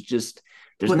life. There's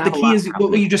But not the a key lot is what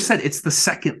happening. you just said. It's the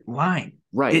second line.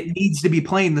 Right. It needs to be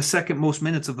playing the second most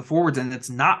minutes of the forwards, and it's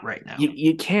not right now.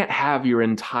 You can't have your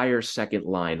entire second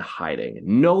line hiding.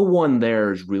 No one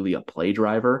there is really a play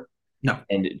driver. No.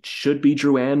 And it should be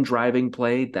Drouin driving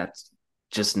play. That's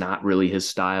just not really his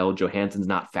style. Johansson's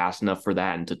not fast enough for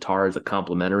that, and Tatar is a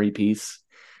complementary piece.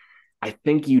 I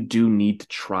think you do need to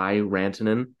try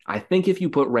Rantanen. I think if you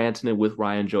put Rantanen with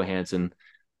Ryan Johansson,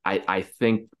 I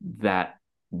think that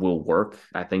will work.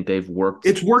 I think they've worked.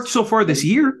 It's worked so far this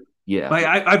year. Yeah. Like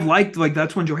I've liked, like,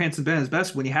 that's when Johansson's been his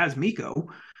best, when he has Mikko.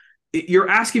 You're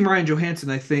asking Ryan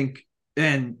Johansson, I think,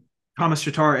 and Thomas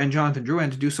Tatar and Jonathan Drouin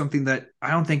to do something that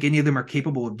I don't think any of them are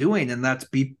capable of doing, and that's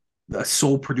be a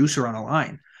sole producer on a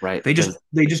line. Right. They just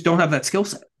don't have that skill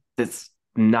set.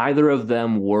 Neither of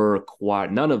them were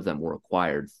acquired. None of them were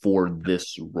acquired for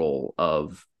this role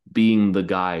of being the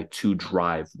guy to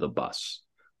drive the bus.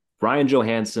 Ryan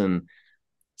Johansson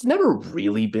has never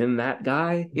really been that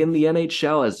guy in the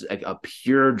NHL as a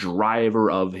pure driver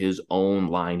of his own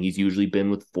line. He's usually been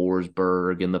with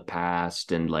Forsberg in the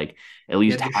past, and like at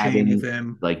least having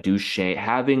Duchesne,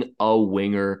 having a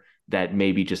winger that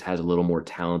maybe just has a little more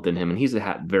talent than him, and he's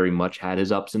very much had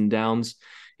his ups and downs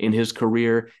in his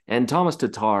career. And Thomas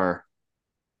Tatar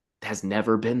has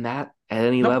never been that at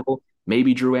any level.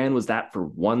 Maybe Drouin was that for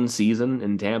one season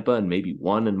in Tampa and maybe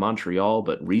one in Montreal,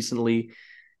 but recently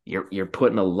you're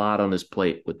putting a lot on his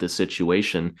plate with this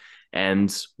situation.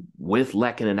 And with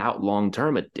Lehkonen out long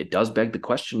term, it does beg the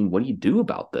question, what do you do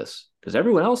about this? Because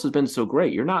everyone else has been so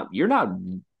great. You're not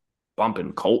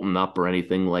bumping Colton up or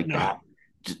anything like that.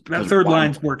 That third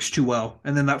line works too well.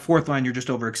 And then that fourth line, you're just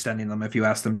overextending them if you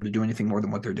ask them to do anything more than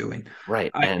what they're doing.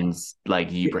 Right. And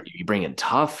like you bring in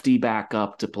Tufty back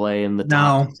up to play in the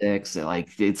top six.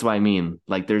 Like, it's what I mean.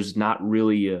 Like, there's not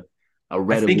really a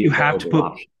readily. I think you have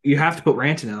to put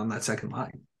Rantanen on that second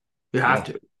line. You have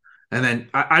to. And then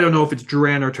I don't know if it's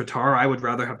Drouin or Tatar. I would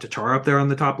rather have Tatar up there on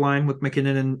the top line with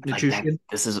McKinnon and Nichushkin.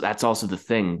 That's also the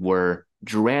thing where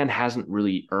Drouin hasn't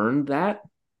really earned that.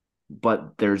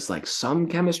 But there's like some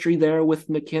chemistry there with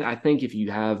McKinnon. I think if you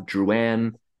have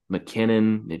Drouin,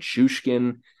 McKinnon,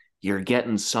 Nichushkin, you're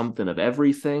getting something of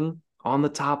everything on the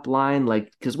top line.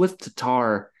 Like, because with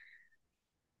Tatar,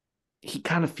 he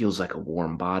kind of feels like a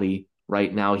warm body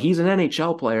right now. He's an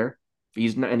NHL player.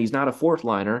 He's not a fourth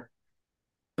liner,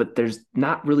 but there's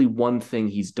not really one thing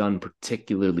he's done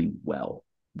particularly well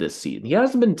this season. He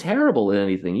hasn't been terrible at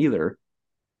anything either,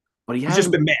 but he's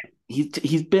just been mad.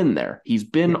 He's been there. He's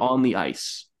been on the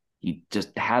ice. He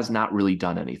just has not really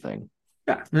done anything.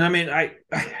 Yeah, and I mean,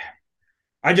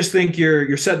 I just think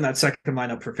you're setting that second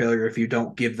line up for failure if you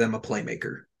don't give them a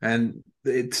playmaker. And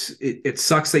it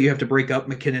sucks that you have to break up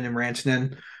McKinnon and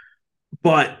Rantanen,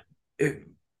 but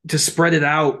to spread it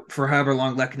out for however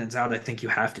long Lehkonen's out, I think you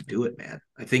have to do it, man.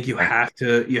 I think you have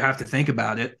to think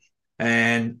about it,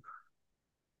 and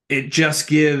it just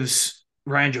gives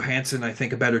Ryan Johansson, I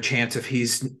think, a better chance if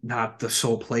he's not the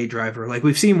sole play driver. Like,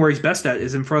 we've seen where he's best at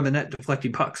is in front of the net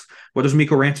deflecting pucks. What does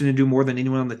Mikko Rantanen do more than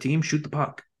anyone on the team? Shoot the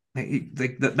puck.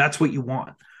 That's what you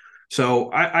want. So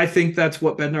I think that's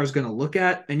what Bednar is going to look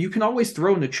at. And you can always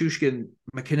throw Nichushkin,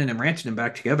 McKinnon, and Rantanen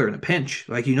back together in a pinch.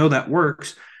 Like, that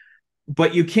works.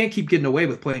 But you can't keep getting away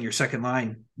with playing your second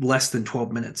line less than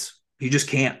 12 minutes. You just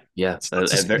can't. Yeah,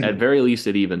 at very least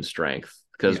at even strength.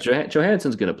 Because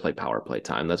Johansson's going to play power play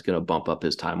time. That's going to bump up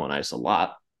his time on ice a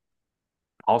lot.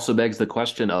 Also begs the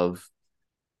question of,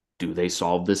 do they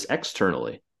solve this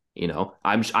externally?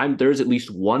 There's at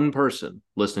least one person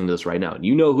listening to this right now, and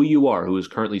you know who you are, who is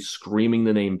currently screaming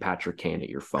the name Patrick Kane at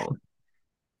your phone.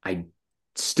 I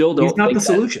still don't. He's not the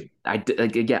solution. I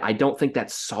don't think that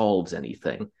solves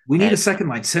anything. We need a second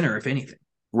line center, if anything.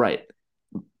 Right.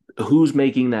 Who's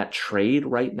making that trade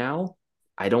right now?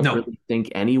 I don't really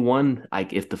think anyone.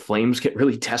 Like, if the Flames get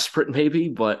really desperate, maybe,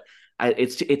 but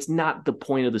it's not the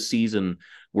point of the season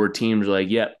where teams are like,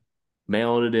 "Yep,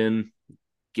 mailing it in,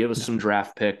 give us some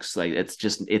draft picks." Like,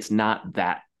 it's not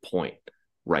that point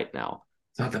right now.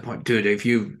 It's not that point, dude.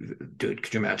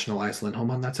 Could you imagine Elias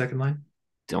Lindholm on that second line?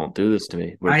 Don't do this to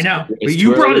me. I know, but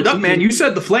you brought it up, man. You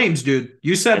said the Flames, dude.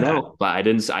 You said that, but I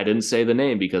didn't say the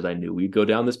name because I knew we'd go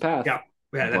down this path. Yeah,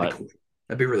 that'd be cool.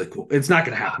 That'd be really cool. It's not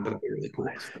going to happen, but it'd be really cool.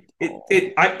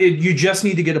 You just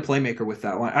need to get a playmaker with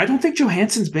that line. I don't think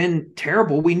Johansson's been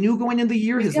terrible. We knew going into the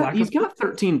year he's got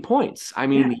 13 points. I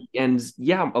mean,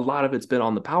 a lot of it's been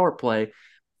on the power play,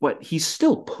 but he's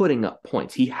still putting up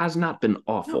points. He has not been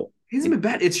awful. He hasn't been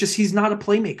bad. It's just he's not a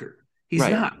playmaker. He's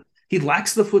not. He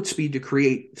lacks the foot speed to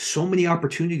create so many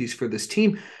opportunities for this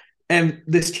team. And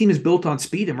this team is built on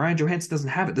speed, and Ryan Johansson doesn't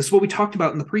have it. This is what we talked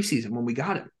about in the preseason when we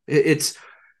got him.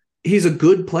 He's a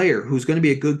good player who's going to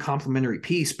be a good complementary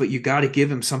piece, but you got to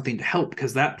give him something to help,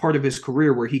 because that part of his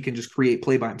career where he can just create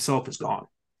play by himself is gone.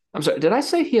 I'm sorry, did I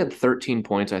say he had 13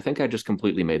 points? I think I just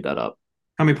completely made that up.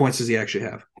 How many points does he actually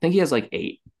have? I think he has like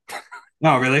 8.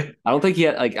 Oh, really? I don't think he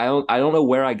had I don't know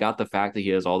where I got the fact that he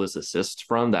has all this assists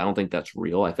from. I don't think that's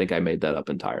real. I think I made that up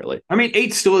entirely. I mean,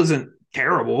 8 still isn't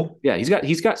terrible. Yeah,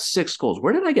 he's got 6 goals.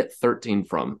 Where did I get 13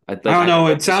 from? I don't know.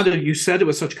 You said it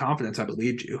with such confidence. I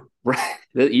believed you. Right.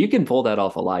 You can pull that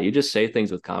off a lie. You just say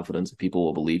things with confidence and people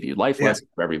will believe you. Life lesson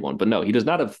for everyone. But no, he does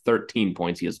not have 13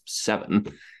 points. He has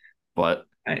 7. But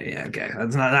yeah, okay.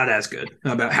 That's not as good.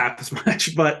 Not about half as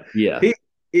much. But yeah.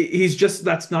 He's just,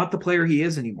 that's not the player he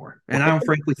is anymore. And I don't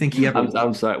frankly think he ever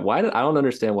I'm sorry. I don't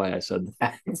understand why I said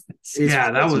that.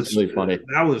 That was really funny.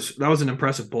 That was an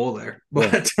impressive goal there.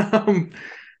 But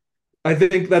I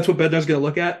think that's what Bednar's going to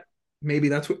look at. Maybe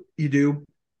that's what you do.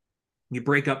 You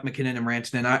break up McKinnon and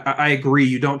Rantanen. I agree.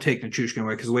 You don't take Nichushkin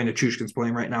away, because the way Nichushkin's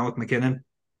playing right now with McKinnon,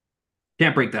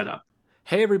 can't break that up.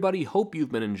 Hey everybody, hope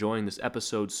you've been enjoying this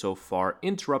episode so far.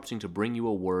 Interrupting to bring you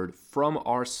a word from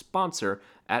our sponsor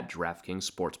at DraftKings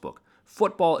Sportsbook.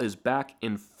 Football is back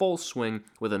in full swing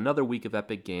with another week of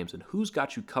epic games, and who's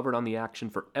got you covered on the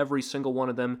action for every single one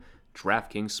of them?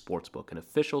 DraftKings Sportsbook, an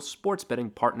official sports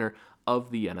betting partner of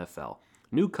the NFL.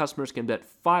 New customers can bet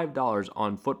 $5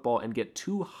 on football and get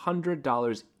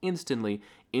 $200 instantly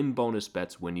in bonus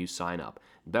bets when you sign up.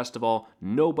 Best of all,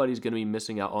 nobody's going to be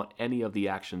missing out on any of the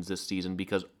actions this season,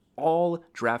 because all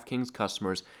DraftKings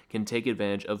customers can take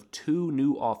advantage of 2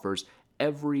 new offers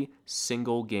every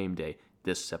single game day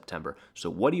this September. So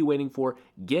what are you waiting for?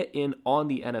 Get in on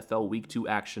the NFL Week 2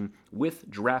 action with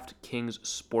DraftKings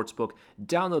Sportsbook.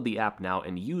 Download the app now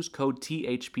and use code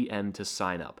THPN to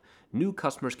sign up. New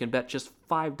customers can bet just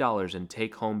 $5 and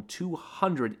take home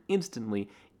 $200 instantly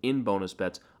in bonus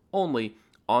bets only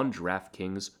on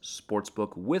DraftKings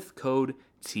Sportsbook with code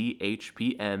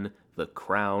THPN. The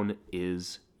crown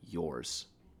is yours.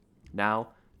 Now,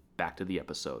 back to the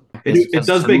episode. It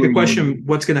does beg the question,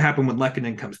 what's going to happen when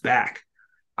Lehkonen comes back?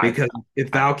 Because if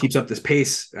Val keeps up this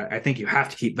pace, I think you have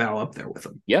to keep Val up there with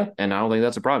him. Yeah, and I don't think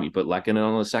that's a problem. You put Lehkonen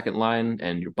on the second line,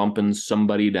 and you're bumping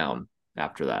somebody down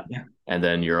after that. Yeah. And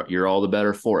then you're all the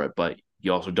better for it. But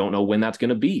you also don't know when that's going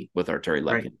to be with Artturi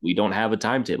Lehkonen. Right. We don't have a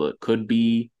timetable. It could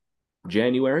be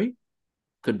January,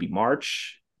 could be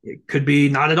March. It could be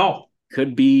not at all.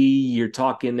 Could be you're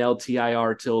talking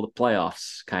LTIR till the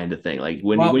playoffs kind of thing. Like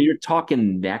when you're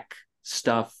talking neck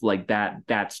stuff like that,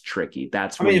 that's tricky.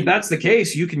 If that's the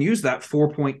case, you can use that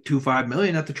 $4.25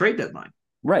 million at the trade deadline.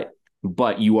 Right.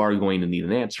 But you are going to need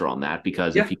an answer on that,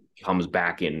 because if he comes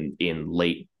back in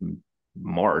late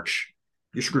March,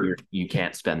 you're screwed. You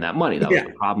can't spend that money. That was the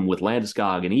problem with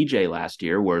Landeskog and EJ last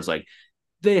year, where it's like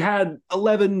they had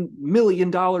 $11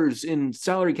 million in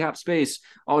salary cap space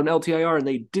on LTIR and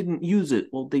they didn't use it.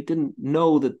 Well, they didn't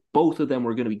know that both of them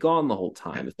were going to be gone the whole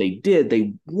time. If they did,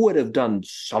 they would have done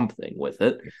something with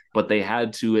it, but they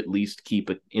had to at least keep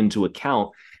it into account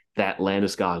that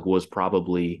Landeskog was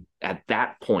probably at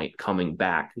that point coming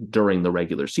back during the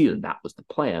regular season. That was the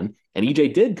plan. And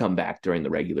EJ did come back during the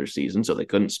regular season, so they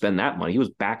couldn't spend that money. He was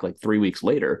back like 3 weeks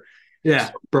later. Yeah,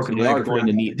 so broken leg.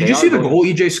 Did you see the goal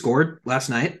EJ scored last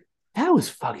night? That was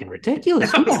fucking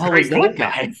ridiculous. Who the hell is that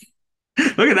guy?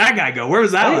 Look at that guy go. Where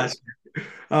was that last year?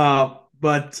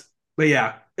 But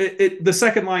yeah, the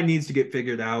second line needs to get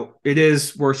figured out.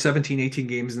 We're 17, 18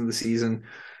 games in the season.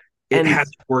 It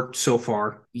hasn't worked so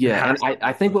far. Yeah, and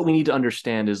I think what we need to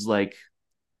understand is, like,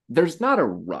 there's not a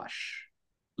rush.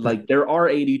 Like, there are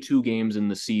 82 games in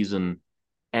the season,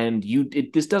 and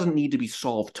this doesn't need to be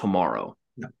solved tomorrow.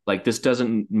 No. Like, this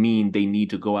doesn't mean they need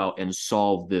to go out and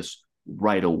solve this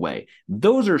right away.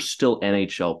 Those are still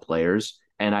NHL players,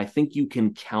 and I think you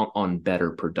can count on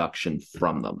better production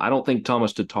from them. I don't think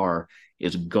Thomas Tatar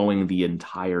is going the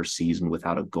entire season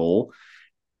without a goal.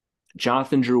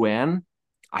 Jonathan Drouin,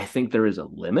 I think there is a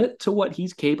limit to what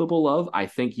he's capable of. I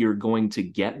think you're going to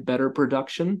get better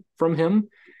production from him.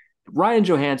 Ryan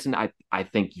Johansson, I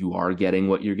think you are getting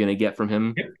what you're going to get from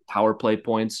him. Yep. Power play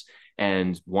points,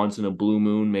 and once in a blue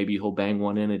moon, maybe he'll bang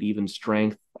one in at even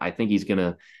strength. I think he's going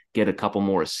to get a couple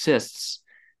more assists.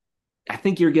 I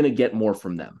think you're going to get more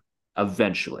from them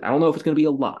eventually. I don't know if it's going to be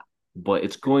a lot, but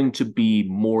it's going to be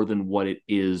more than what it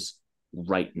is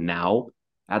right now,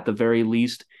 at the very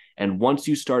least. And once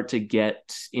you start to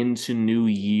get into new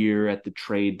year at the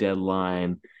trade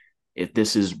deadline, if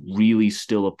this is really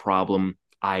still a problem,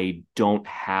 I don't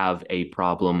have a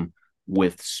problem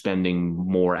with spending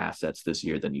more assets this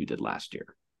year than you did last year.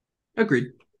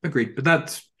 Agreed. But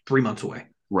that's 3 months away.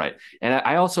 Right. And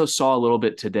I also saw a little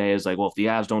bit today as like, well, if the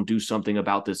Avs don't do something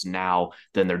about this now,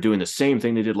 then they're doing the same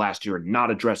thing they did last year and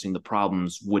not addressing the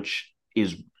problems, which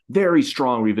is very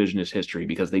strong revisionist history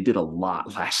because they did a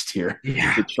lot last year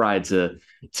to try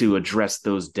to address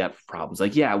those depth problems.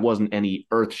 Like, yeah, it wasn't any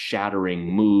earth-shattering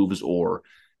moves or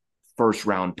first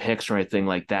round picks or anything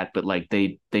like that, but like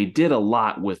they did a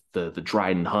lot with the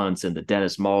Dryden Hunts and the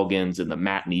Dennis Mulligans and the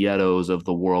Matt Nietos of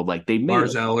the world. Like they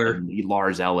made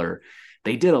Lars Eller.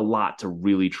 They did a lot to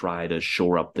really try to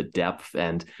shore up the depth.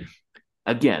 And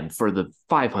again, for the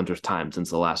 500th time since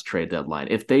the last trade deadline,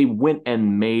 if they went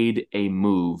and made a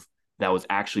move that was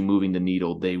actually moving the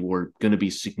needle, they were going to be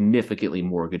significantly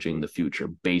mortgaging the future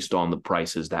based on the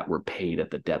prices that were paid at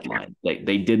the deadline.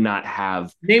 They did not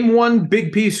have... Name one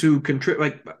big piece who contribute.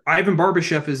 Like Ivan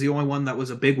Barbashev is the only one that was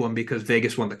a big one because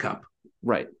Vegas won the cup.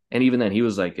 Right. And even then, he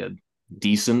was like a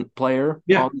decent player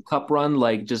on the cup run,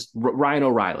 like just Ryan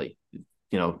O'Reilly,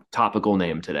 topical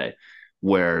name today,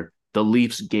 where the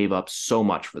Leafs gave up so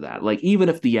much for that. Like, even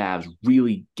if the Avs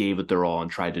really gave it their all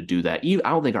and tried to do that, I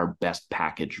don't think our best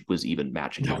package was even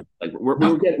matching up. Like,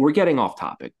 we're getting off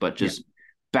topic, but just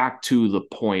back to the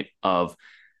point of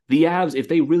the Avs, if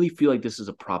they really feel like this is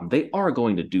a problem, they are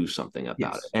going to do something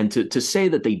about it. And to say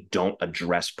that they don't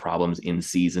address problems in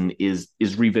season is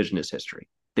revisionist history.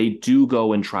 They do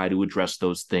go and try to address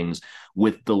those things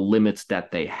with the limits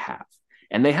that they have.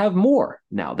 And they have more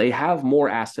now. They have more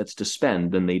assets to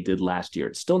spend than they did last year.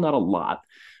 It's still not a lot,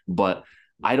 but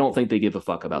I don't think they give a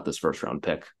fuck about this first round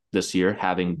pick this year,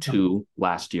 having two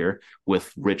last year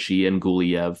with Richie and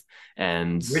Guliev.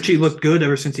 And Richie looked good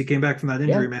ever since he came back from that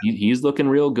injury, man. He's looking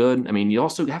real good. I mean, you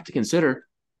also have to consider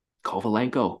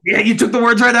Kovalenko. Yeah, you took the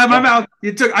words right out of my mouth.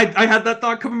 I had that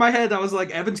thought come in my head. I was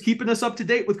like, Evan's keeping us up to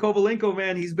date with Kovalenko,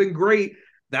 man. He's been great.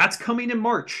 That's coming in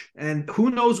March. And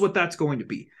who knows what that's going to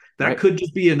be. That could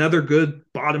just be another good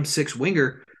bottom six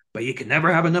winger, but you can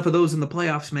never have enough of those in the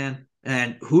playoffs, man.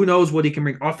 And who knows what he can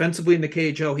bring offensively in the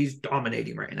KHL. He's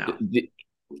dominating right now.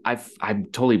 I'm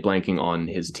totally blanking on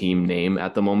his team name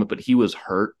at the moment, but he was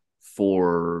hurt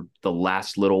for the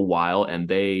last little while and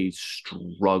they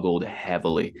struggled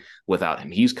heavily without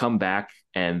him. He's come back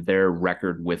and their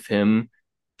record with him,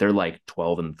 they're like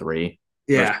 12-3.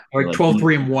 Yeah, like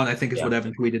 12-3-1, I think is what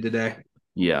Evan tweeted today.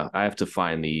 Yeah, I have to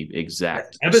find the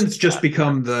exact. Evan's just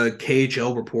become the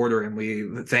KHL reporter, and we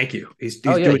thank you. He's the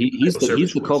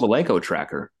Kovalenko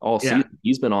tracker all season.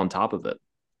 He's been on top of it.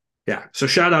 Yeah, so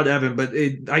shout out Evan, but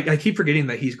I keep forgetting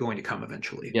that he's going to come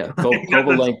eventually. Yeah,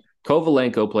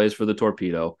 Kovalenko plays for the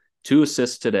Torpedo. 2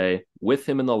 assists today. With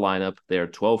him in the lineup, they are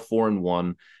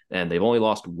 12-4-1, and they've only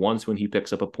lost once when he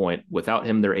picks up a point. Without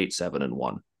him, they're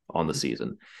 8-7-1 on the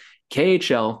season.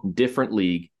 KHL, different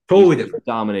league. Totally different.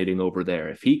 Dominating over there.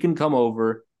 If he can come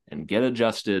over and get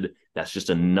adjusted, that's just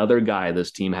another guy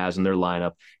this team has in their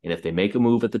lineup. And if they make a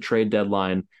move at the trade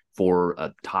deadline for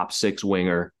a top 6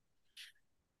 winger,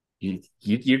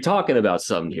 you're talking about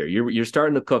something here. You're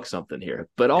starting to cook something here.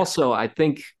 But also, I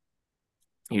think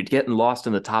you're getting lost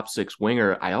in the top 6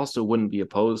 winger. I also wouldn't be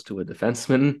opposed to a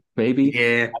defenseman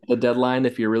maybe at the deadline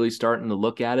if you're really starting to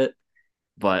look at it.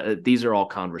 But these are all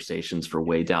conversations for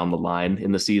way down the line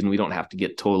in the season. We don't have to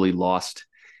get totally lost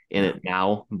in it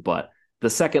now, but the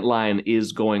second line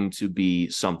is going to be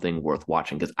something worth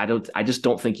watching because I just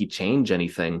don't think you change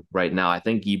anything right now. I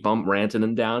think you bump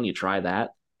Rantanen down, you try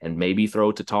that, and maybe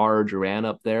throw Tatar or Duran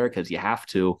up there because you have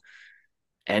to,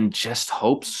 and just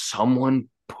hope someone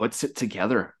puts it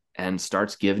together and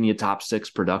starts giving you top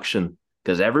 6 production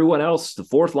because everyone else, the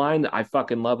fourth line, I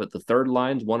fucking love it. The third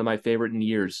line's one of my favorite in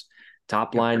years.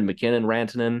 Top line, McKinnon,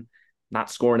 Rantanen, not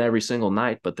scoring every single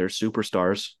night, but they're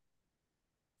superstars.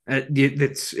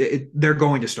 They're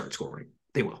going to start scoring.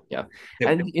 They will. Yeah.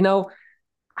 I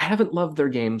haven't loved their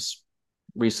games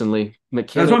recently.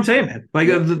 McKinnon, that's what I'm saying, man. Like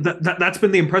that's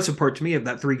been the impressive part to me of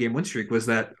that 3-game win streak was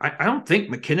that I don't think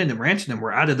McKinnon and Rantanen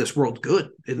were out of this world good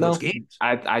in those games.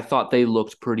 I thought they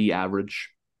looked pretty average,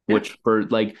 which for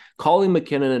like calling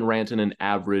McKinnon and Rantanen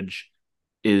average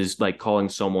is like calling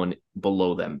someone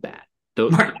below them bad.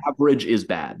 The average is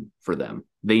bad for them.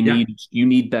 You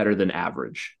need better than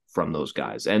average from those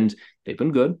guys. And they've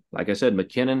been good. Like I said,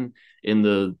 McKinnon in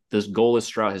this goalless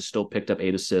drought has still picked up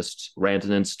 8 assists.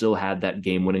 Rantanen still had that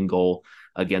game-winning goal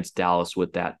against Dallas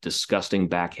with that disgusting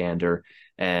backhander.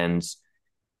 And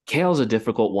Kale's a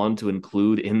difficult one to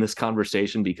include in this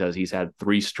conversation because he's had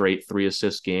 3 straight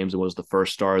 3-assist games and was the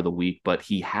first star of the week, but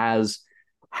he has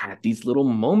had these little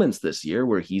moments this year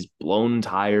where he's blown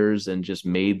tires and just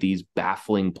made these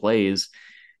baffling plays.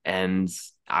 And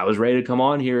I was ready to come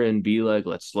on here and be like,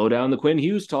 let's slow down the Quinn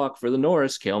Hughes talk for the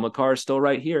Norris. Cale Makar is still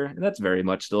right here. And that's very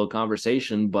much still a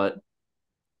conversation, but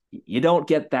you don't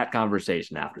get that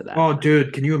conversation after that. Oh,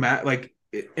 dude, can you imagine? Like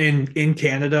in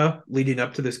Canada, leading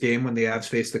up to this game when the Avs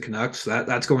face the Canucks,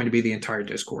 that's going to be the entire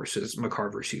discourse is Makar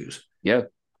versus Hughes. Yeah.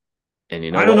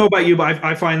 And I don't know about you, but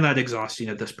I find that exhausting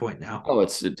at this point now. Oh,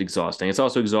 it's exhausting. It's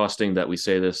also exhausting that we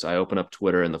say this. I open up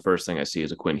Twitter and the first thing I see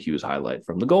is a Quinn Hughes highlight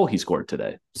from the goal he scored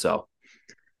today. So,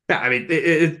 yeah, I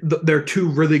mean, they're two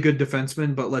really good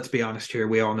defensemen, but let's be honest here.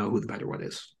 We all know who the better one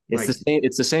is.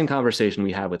 It's the same conversation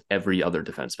we have with every other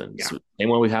defenseman. Yeah. So, same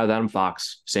one we've had with Adam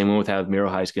Fox. Same one we've had with Miro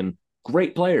Heiskanen.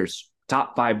 Great players.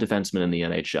 Top 5 defensemen in the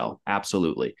NHL.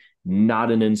 Absolutely.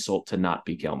 Not an insult to not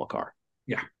be Cale Makar.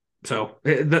 Yeah. So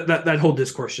that whole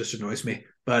discourse just annoys me.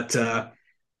 But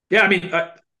yeah, I mean, I'm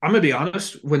going to be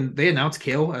honest. When they announced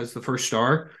Cale as the first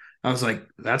star, I was like,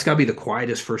 that's got to be the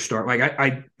quietest first star.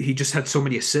 Like he just had so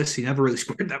many assists. He never really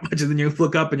scored that much. And then you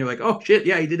look up and you're like, oh shit,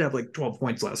 yeah, he did have like 12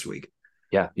 points last week.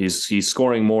 Yeah, he's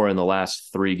scoring more in the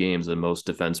last 3 games than most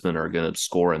defensemen are going to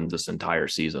score in this entire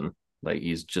season. Like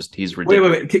he's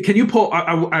ridiculous. Wait. Can you pull?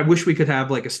 I wish we could have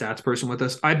like a stats person with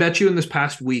us. I bet you in this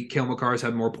past week, Cale Makar has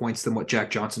had more points than what Jack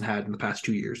Johnson had in the past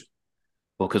 2 years.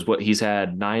 Well, because he's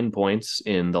had 9 points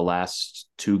in the last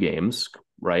 2 games,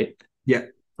 right? Yeah.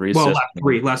 3 assists.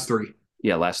 Last three.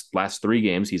 Yeah, last 3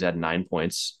 games he's had 9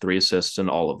 points, 3 assists in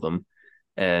all of them.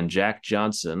 And Jack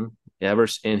Johnson, ever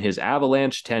in his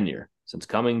Avalanche tenure, since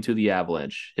coming to the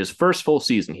Avalanche, his first full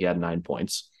season, he had 9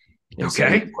 points in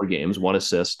 74 games, 1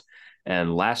 assist.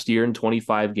 And last year in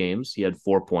 25 games, he had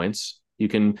 4 points. You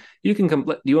can do we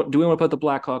want to put the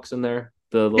Blackhawks in there?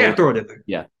 Throw it in there.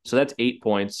 Yeah. So that's 8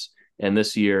 points. And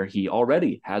this year he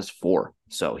already has 4.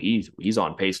 So he's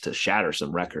on pace to shatter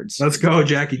some records. Let's go,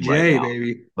 Jackie J,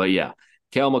 baby. But yeah,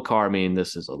 Cale Makar, I mean,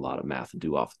 this is a lot of math to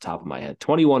do off the top of my head.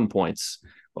 21 points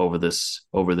over this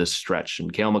stretch.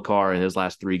 And Cale Makar in his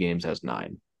last 3 games has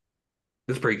 9.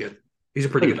 That's pretty good. He's a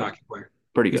pretty good hockey player.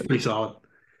 He's pretty solid.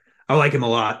 I like him a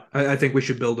lot. I think we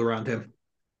should build around him.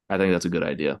 I think that's a good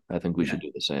idea. I think we should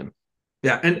do the same.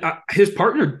 Yeah, and his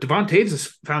partner, Devon Taves, has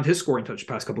found his scoring touch the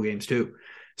past couple games too.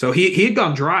 So he had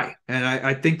gone dry, and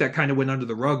I think that kind of went under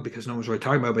the rug because no one's really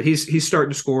talking about it. But he's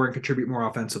starting to score and contribute more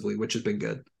offensively, which has been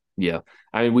good. Yeah.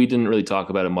 I mean, we didn't really talk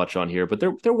about it much on here, but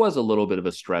there was a little bit of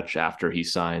a stretch after he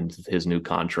signed his new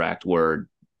contract where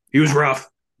he was rough.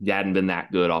 He hadn't been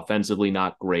that good. Offensively,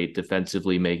 not great.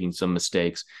 Defensively, making some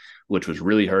mistakes, which was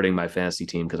really hurting my fantasy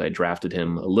team because I drafted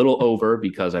him a little over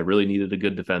because I really needed a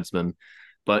good defenseman.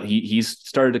 But he's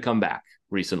started to come back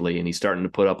recently, and he's starting to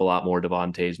put up a lot more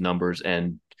Devon Taves numbers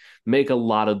and make a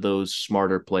lot of those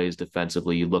smarter plays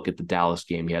defensively. You look at the Dallas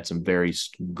game, he had some very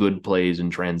good plays in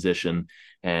transition,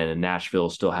 and Nashville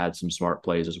still had some smart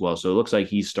plays as well. So it looks like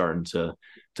he's starting to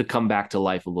come back to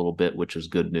life a little bit, which is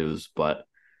good news. But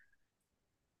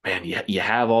man, you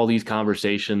have all these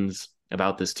conversations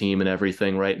about this team and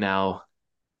everything right now.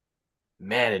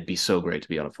 Man, it'd be so great to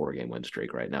be on a 4-game win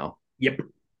streak right now. Yep.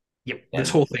 This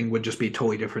whole thing would just be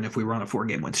totally different if we were on a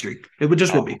 4-game win streak. It would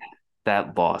just would be.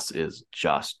 That loss is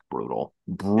just brutal.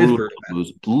 Brutal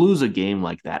to lose a game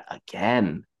like that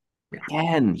again. Yeah.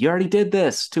 Again. You already did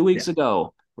this 2 weeks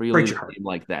ago where you lose a game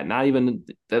like that. Not even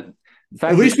that.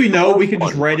 At least we know we can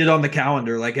just write it on the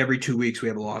calendar. Like every 2 weeks we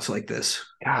have a loss like this.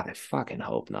 God, I fucking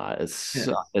hope not. It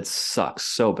sucks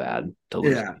so bad to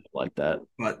lose a game like that.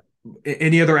 But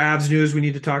any other Avs news we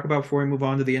need to talk about before we move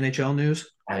on to the NHL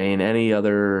news? I mean, any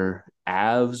other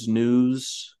Avs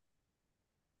news?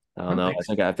 I don't know.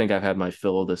 I think I've had my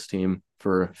fill of this team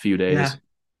for a few days.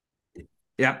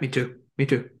 Yeah, me too.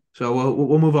 So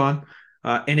we'll move on.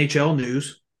 NHL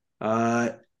news.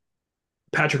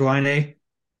 Patrick Laine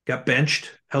got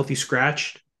benched, healthy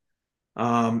scratched.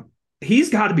 He's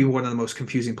got to be one of the most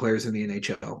confusing players in the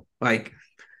NHL. Like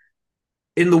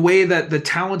in the way that the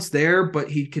talent's there, but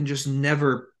he can just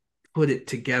never put it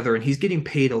together. And he's getting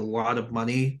paid a lot of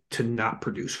money to not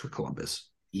produce for Columbus.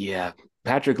 Yeah.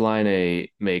 Patrick Laine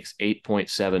makes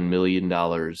 $8.7 million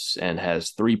and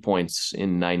has 3 points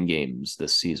in 9 games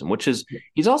this season, which is,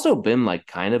 he's also been like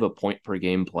kind of a point per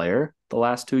game player the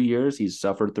last 2 years. He's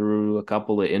suffered through a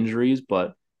couple of injuries,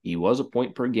 but he was a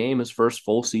point per game his first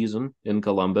full season in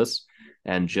Columbus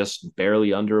and just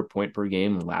barely under a point per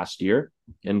game last year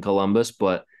in Columbus.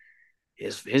 But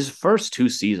his first 2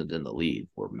 seasons in the league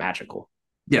were magical.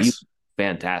 Yes. He's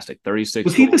fantastic. 36.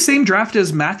 Was he the same draft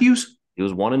as Matthews? He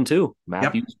was 1 and 2.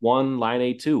 Matthews 1,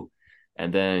 Laine 2.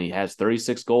 And then he has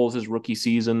 36 goals his rookie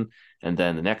season. And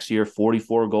then the next year,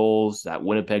 44 goals. That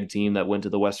Winnipeg team that went to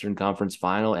the Western Conference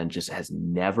Final and just has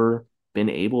never been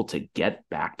able to get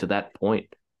back to that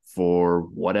point. for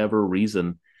whatever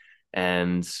reason.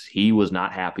 And he was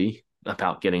not happy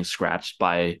about getting scratched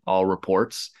by all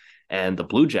reports. And the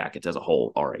Blue Jackets as a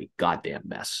whole are a goddamn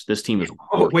mess. This team is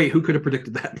worse. Wait, who could have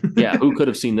predicted that? Yeah, who could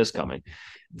have seen this coming?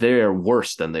 They're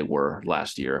worse than they were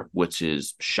last year, which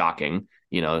is shocking.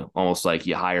 Almost like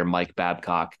you hire Mike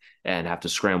Babcock and have to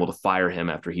scramble to fire him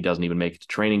after he doesn't even make it to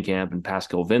training camp. And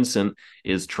Pascal Vincent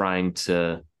is trying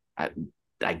to,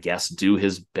 I guess, do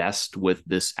his best with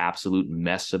this absolute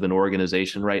mess of an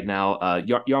organization right now.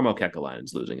 Jarmo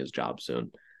Kekalainen's losing his job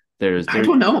soon. I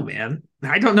don't know, man.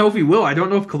 I don't know if he will. I don't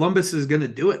know if Columbus is going to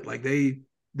do it. Like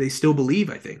they still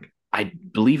believe, I think. I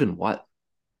believe in what?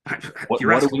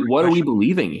 What are we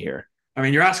believing here? I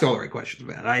mean, you're asking all the right questions,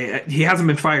 man. He hasn't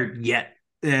been fired yet.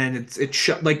 And it's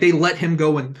like they let him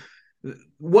go. And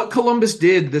what Columbus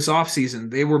did this offseason,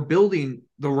 they were building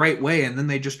the right way, and then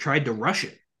they just tried to rush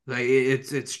it. Like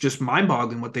it's just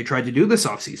mind-boggling what they tried to do this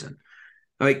offseason.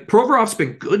 Like Provorov's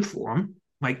been good for him.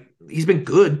 Like he's been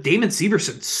good. Damon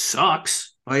Severson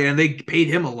sucks. And they paid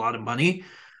him a lot of money.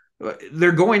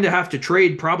 They're going to have to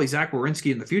trade probably Zach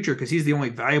Werenski in the future because he's the only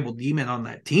valuable demon on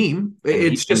that team.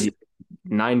 It's just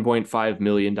 $9.5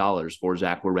 million for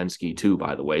Zach Werenski too,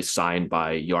 by the way, signed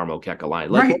by Jarmo Kekalainen.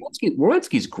 Like right.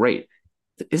 Werenski's great.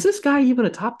 Is this guy even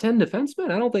a top 10 defenseman?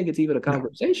 I don't think it's even a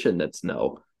conversation.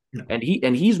 No. And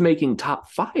he's making top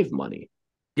 5 money.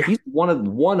 Yeah. He's one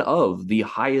of the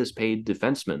highest paid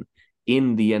defensemen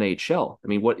in the NHL. I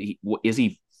mean, what is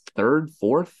he, 3rd,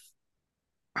 4th?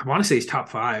 I want to say he's top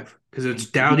 5 because it's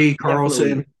Doughty,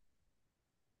 Carlson.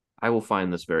 I will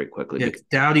find this very quickly. Yeah,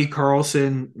 Doughty,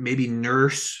 Carlson, maybe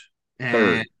Nurse. And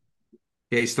 3rd.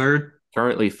 Yeah, he's 3rd.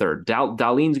 Currently 3rd.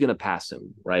 Dahlin's going to pass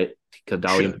him, right? Because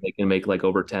Dahlin can make like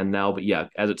over 10 now. But yeah,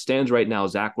 as it stands right now,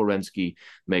 Zach Werenski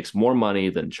makes more money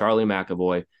than Charlie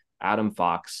McAvoy, Adam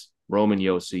Fox, Roman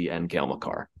Josi, and Cale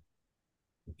Makar.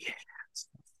 Yeah.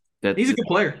 He's a good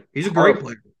player. He's a great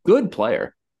player. Good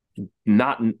player.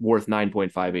 Not worth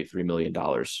 $9.583 million.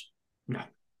 No.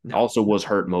 Also was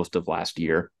hurt most of last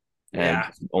year and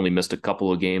only missed a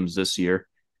couple of games this year.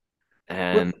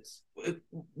 And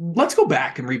let's go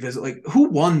back and revisit, like, who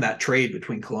won that trade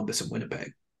between Columbus and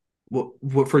Winnipeg?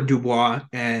 What for Dubois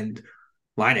and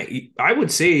Laine? I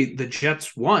would say the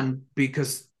Jets won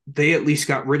because they at least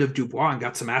got rid of Dubois and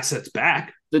got some assets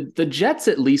back. The Jets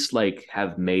at least like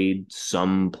have made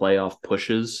some playoff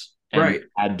pushes and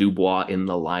had Dubois in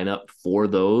the lineup for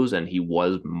those, and he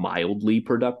was mildly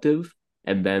productive.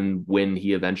 And then when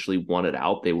he eventually wanted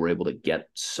out, they were able to get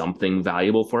something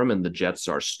valuable for him, and the Jets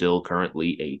are still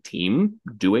currently a team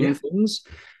doing things.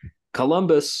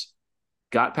 Columbus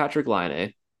got Patrick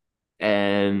Laine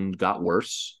and got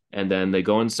worse, and then they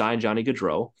go and sign Johnny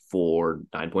Gaudreau for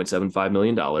 $9.75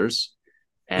 million.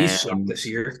 And he's sucked this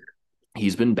year.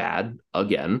 He's been bad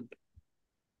again.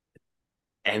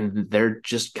 And they're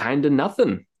just kind of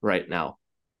nothing right now.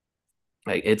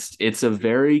 Like it's a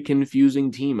very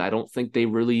confusing team. I don't think they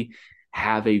really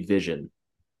have a vision.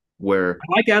 Where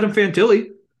I like Adam Fantilli.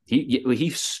 He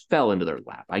fell into their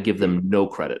lap. I give them no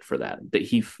credit for that.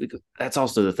 That's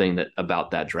also the thing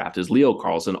about that draft is Leo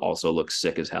Carlson also looks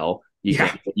sick as hell.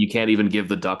 You can't even give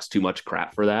the Ducks too much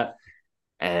crap for that.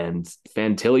 And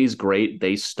Fantilli's great.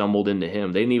 They stumbled into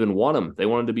him. They didn't even want him. They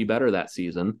wanted to be better that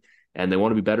season, and they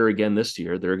want to be better again this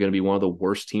year. They're going to be one of the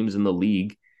worst teams in the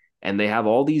league, and they have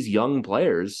all these young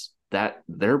players that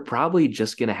they're probably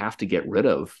just going to have to get rid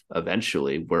of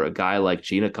eventually, where a guy like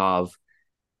Chinikov,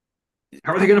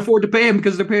 how are they going to afford to pay him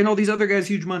because they're paying all these other guys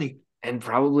huge money? And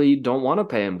probably don't want to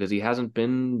pay him because he hasn't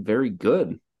been very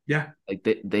good. Yeah. Like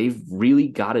they've really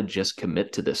got to just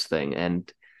commit to this thing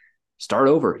and start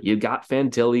over. You got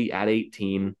Fantilli at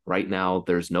 18 right now.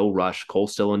 There's no rush. Cole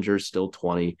Sillinger's still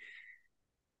 20.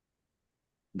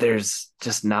 There's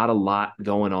just not a lot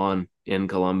going on in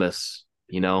Columbus.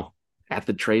 At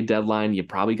the trade deadline, you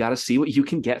probably got to see what you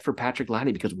can get for Patrick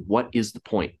Laine, because what is the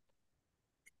point?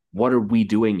 What are we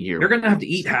doing here? You're going to have to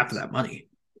eat half of that money.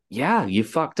 Yeah, you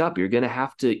fucked up. You're going to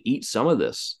have to eat some of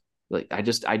this. Like,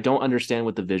 I don't understand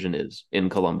what the vision is in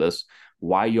Columbus,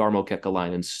 why Jarmo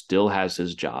Kekalainen still has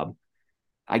his job.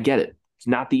 I get it. It's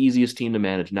not the easiest team to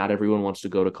manage. Not everyone wants to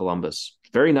go to Columbus.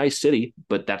 Very nice city,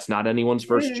 but that's not anyone's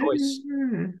first choice.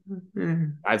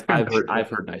 I've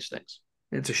heard nice things.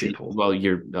 It's a shithole. Well,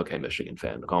 you're okay, Michigan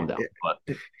fan. Calm down.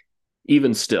 But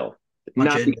even still,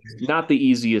 not the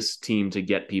easiest team to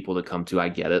get people to come to. I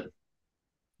get it.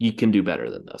 You can do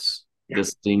better than this. Yeah.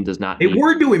 This team does not. They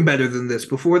were doing better than this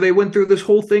before they went through this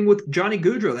whole thing with Johnny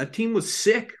Gaudreau. That team was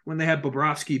sick when they had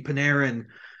Bobrovsky, Panarin,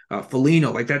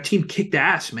 Foligno. Like, that team kicked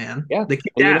ass, man. Yeah, they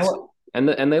kicked ass, and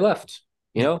they left.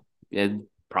 And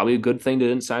probably a good thing they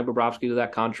didn't sign Bobrovsky to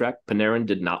that contract. Panarin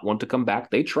did not want to come back.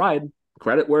 They tried.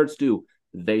 Credit where it's due.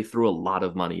 They threw a lot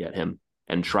of money at him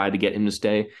and tried to get him to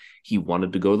stay. He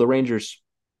wanted to go to the Rangers.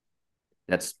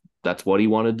 That's what he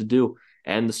wanted to do.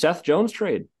 And the Seth Jones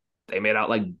trade, they made out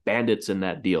like bandits in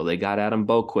that deal. They got Adam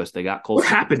Boquist. They got Cole. What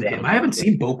happened to him? I haven't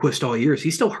seen Boquist all year. Is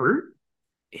he still hurt?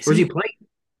 Or is he playing?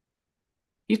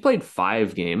 He's played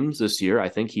 5 games this year. I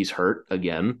think he's hurt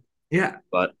again. Yeah.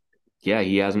 But yeah,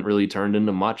 he hasn't really turned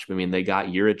into much. I mean, they got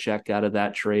Juracek out of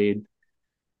that trade,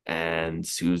 and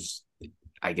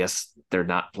I guess they're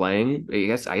not playing. I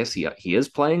guess he is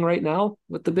playing right now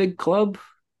with the big club.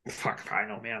 Fuck, I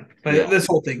know, man. But this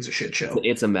whole thing's a shit show.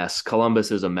 It's a mess.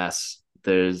 Columbus is a mess.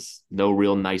 There's no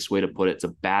real nice way to put it. It's a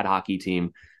bad hockey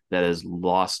team that has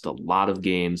lost a lot of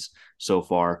games so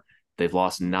far. They've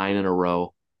lost 9 in a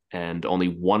row, and only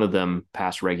one of them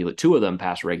passed regulation. 2 of them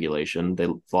passed regulation. They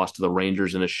lost to the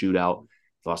Rangers in a shootout.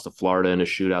 Lost to Florida in a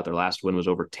shootout. Their last win was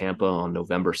over Tampa on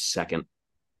November 2nd.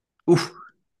 Oof.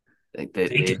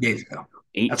 18 days ago.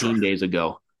 18 days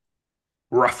ago.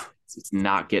 Rough. It's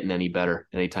not getting any better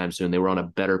anytime soon. They were on a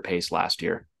better pace last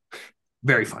year.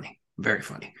 Very funny. Very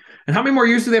funny. And how many more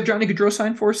years do they have Johnny Gaudreau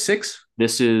signed for? 6?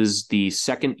 This is the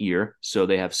 2nd year, so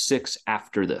they have 6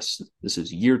 after this. This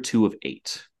is year 2 of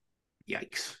 8.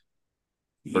 Yikes.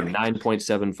 For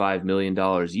 $9.75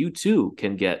 million, you too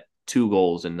can get 2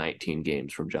 goals in 19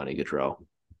 games from Johnny Gaudreau.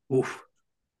 Oof.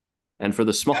 And for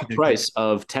the small price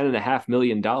of $10.5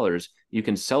 million, you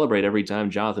can celebrate every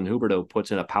time Jonathan Huberdeau puts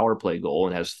in a power play goal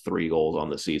and has 3 goals on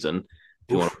the season.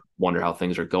 If you want to wonder how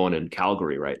things are going in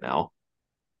Calgary right now.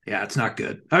 Yeah, it's not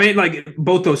good. I mean, like,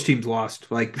 both those teams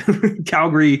lost. Like,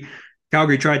 Calgary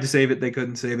tried to save it. They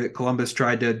couldn't save it. Columbus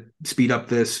tried to speed up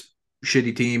this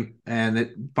shitty team, and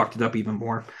it fucked it up even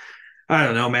more. I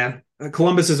don't know, man.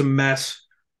 Columbus is a mess.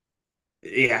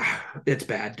 Yeah, it's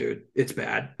bad, dude. It's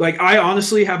bad. Like, I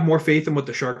honestly have more faith in what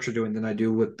the Sharks are doing than I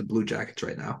do with the Blue Jackets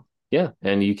right now. Yeah,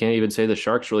 and you can't even say the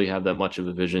Sharks really have that much of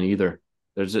a vision either.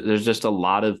 There's just a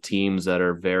lot of teams that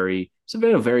are it's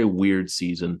been a very weird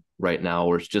season right now,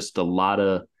 where it's just a lot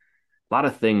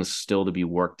of things still to be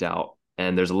worked out.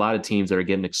 And there's a lot of teams that are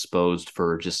getting exposed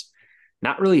for just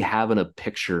not really having a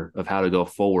picture of how to go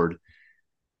forward.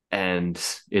 And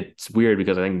it's weird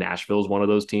because I think Nashville is one of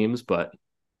those teams, but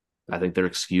I think they're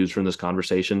excused from this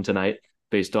conversation tonight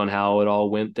based on how it all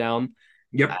went down.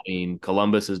 Yep. I mean,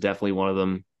 Columbus is definitely one of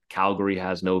them. Calgary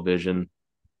has no vision.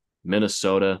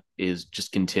 Minnesota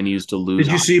continues to lose.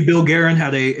 Did you see Bill Guerin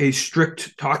had a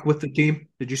strict talk with the team?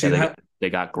 Did you see that? They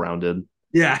got grounded.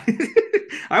 Yeah.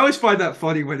 I always find that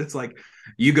funny when it's like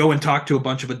you go and talk to a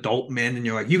bunch of adult men and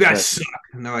you're like, you guys suck.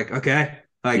 And they're like, okay.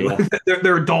 Like,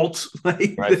 they're adults.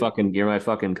 Like, you're my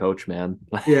fucking coach, man.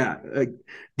 Yeah. Like,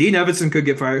 Dean Evason could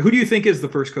get fired. Who do you think is the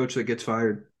first coach that gets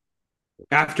fired?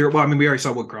 After, well, I mean, we already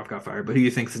saw Woodcroft got fired, but who do you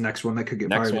think is the next one that could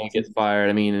get fired? Next one gets fired.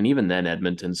 I mean, and even then,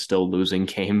 Edmonton's still losing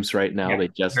games right now. They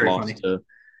just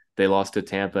lost to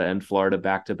Tampa and Florida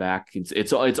back to back.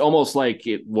 It's almost like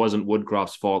it wasn't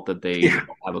Woodcroft's fault that they don't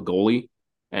have a goalie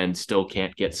and still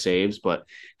can't get saves. But in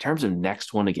terms of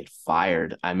next one to get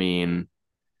fired, I mean,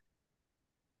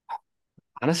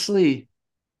 honestly,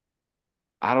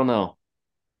 I don't know.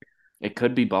 It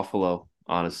could be Buffalo,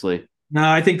 honestly. No,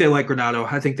 I think they like Granato.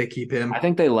 I think they keep him. I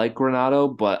think they like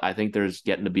Granato, but I think there's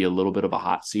getting to be a little bit of a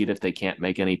hot seat if they can't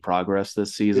make any progress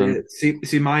this season.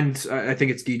 See, mine's. I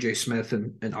think it's DJ Smith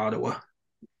in Ottawa.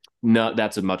 No,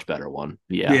 that's a much better one.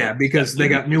 Yeah, because they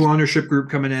got new ownership group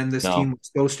coming in. This team was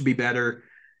supposed to be better,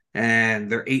 and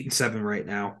they're 8-7 right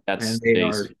now. That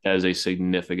is a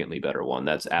significantly better one.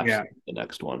 That's absolutely the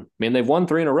next one. I mean, they've won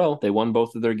 3 in a row. They won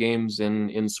both of their games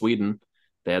in Sweden.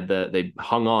 They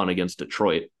hung on against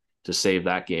Detroit to save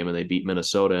that game, and they beat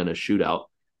Minnesota in a shootout.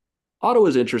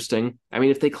 Ottawa's interesting. I mean,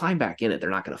 if they climb back in it,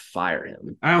 they're not going to fire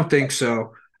him. I don't think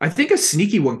so. I think a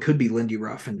sneaky one could be Lindy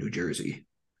Ruff in New Jersey.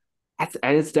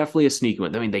 And it's definitely a sneaky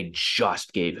one. I mean, they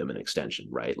just gave him an extension,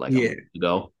 right? Like a month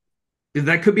ago.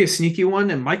 That could be a sneaky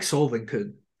one, and Mike Sullivan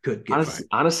could get fired.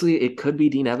 Honestly, it could be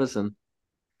Dean Evason.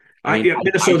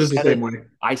 Minnesota's the same way.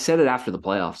 I said it after the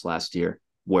playoffs last year,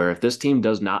 where if this team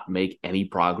does not make any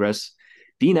progress,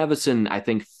 Dean Evason, I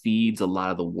think, feeds a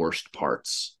lot of the worst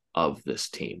parts of this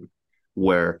team,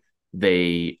 where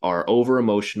they are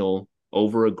over-emotional,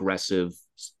 over-aggressive,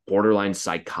 borderline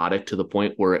psychotic to the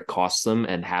point where it costs them,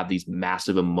 and have these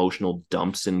massive emotional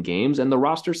dumps in games, and the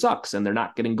roster sucks, and they're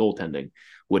not getting goaltending,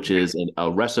 which is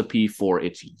a recipe for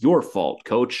it's your fault,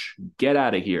 coach. Get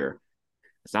out of here.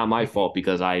 It's not my fault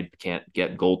because I can't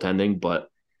get goaltending, but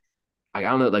I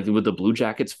don't know, like, would the Blue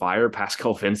Jackets fire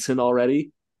Pascal Vincent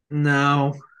already?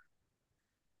 No,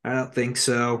 I don't think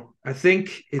so. I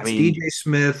think I it's mean, DJ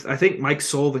Smith. I think Mike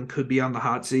Sullivan could be on the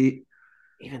hot seat.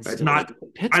 even still, like, Not,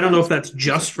 I don't know if Pittsburgh's that's confusing.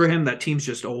 just for him. That team's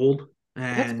just old.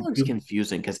 And Pittsburgh's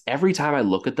confusing because every time I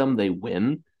look at them, they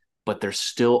win, but they're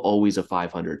still always a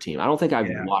 500 team. I don't think I've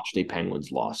yeah, watched a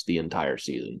Penguins loss the entire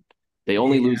season. They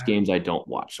only lose yeah. games I don't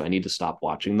watch, so I need to stop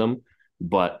watching them.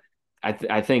 But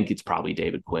I think it's probably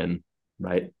David Quinn,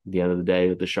 right? At the end of the day,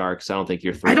 with the Sharks, I don't think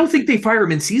you're I thrilled. don't think they fire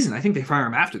him in season. I think they fire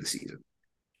him after the season.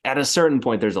 At a certain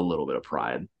point, there's a little bit of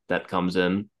pride that comes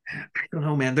in. I don't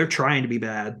know, man. They're trying to be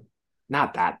bad.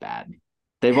 Not that bad. Yeah.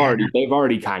 They've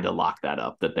already kind of locked that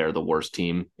up that they're the worst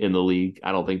team in the league.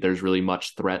 I don't think there's really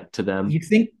much threat to them. You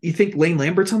think Lane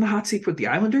Lambert's on the hot seat with the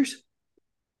Islanders?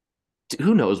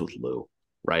 Who knows with Lou,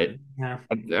 right? Yeah.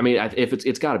 I mean, if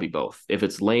it's got to be both. If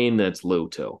it's Lane, then it's Lou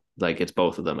too. Like it's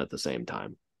both of them at the same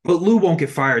time, But Lou won't get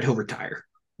fired. He'll retire.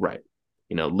 right?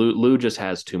 Lou just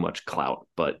has too much clout.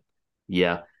 But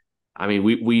yeah, I mean,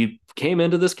 we came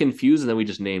into this confused and then we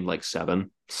just named like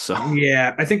 7. So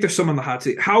Yeah, I think there's some on the hot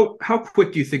seat. How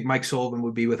quick do you think Mike Sullivan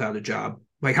would be without a job?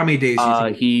 Like how many days do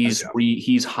you think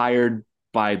he's hired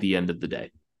by the end of the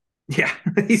day. Yeah,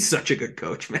 he's such a good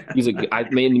coach, man. I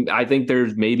mean, I think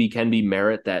there's maybe can be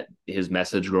merit that his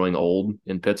message growing old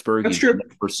in Pittsburgh. That's He's true. been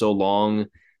there for so long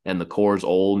and the core's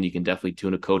old and you can definitely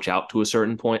tune a coach out to a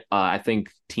certain point. I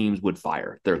think teams would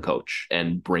fire their coach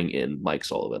and bring in Mike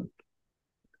Sullivan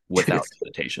without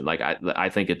hesitation. Like I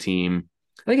think a team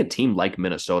like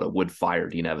Minnesota would fire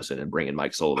Dean Evison and bring in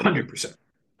Mike Sullivan. 100%.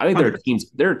 I think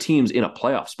there are teams in a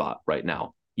playoff spot right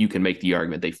now. You can make the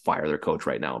argument they fire their coach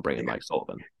right now and bring in Mike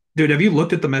Sullivan. Dude, have you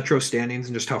looked at the Metro standings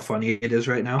and just how funny it is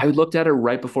right now? I looked at it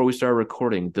right before we started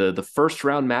recording. The first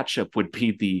round matchup would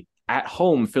be the at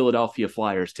home Philadelphia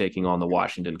Flyers taking on the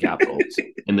Washington Capitals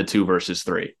in the 2 versus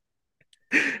 3.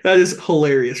 That is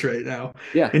hilarious right now.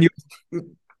 Yeah. And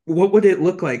what would it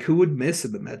look like? Who would miss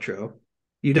in the Metro?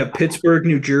 You'd have Pittsburgh,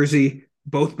 New Jersey,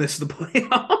 both miss the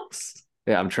playoffs.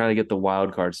 Yeah, I'm trying to get the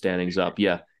wild card standings up.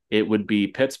 Yeah, it would be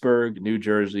Pittsburgh, New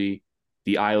Jersey,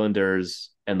 the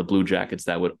Islanders, and the Blue Jackets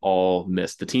that would all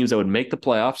miss. The teams that would make the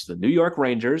playoffs, the New York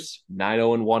Rangers,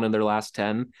 9-0-1 in their last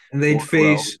 10. And they'd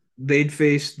face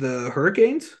the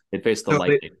Hurricanes? They'd face the No,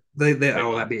 Lightning.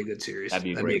 that'd be a good series. That'd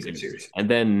be a great series. And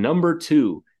then number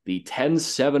 2, the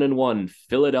 10-7-1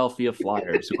 Philadelphia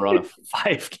Flyers, who are on a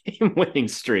 5-game winning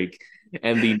streak.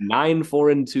 And the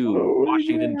 9-4-2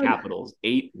 Washington Capitals,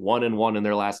 8-1-1 in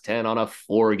their last 10 on a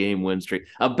 4-game win streak.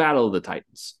 A battle of the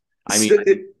Titans. I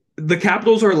mean, the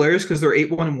Capitals are hilarious because they're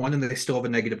 8-1-1 and they still have a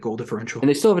negative goal differential. And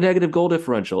they still have a negative goal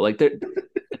differential. Like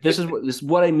this is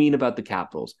what I mean about the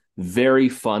Capitals. Very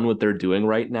fun what they're doing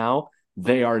right now.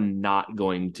 They are not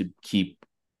going to keep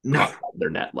their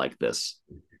net like this.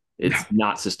 It's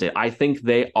not sustainable. I think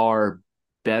they are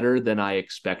better than I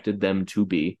expected them to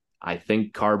be. I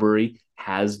think Carberry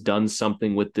has done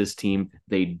something with this team.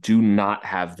 They do not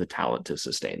have the talent to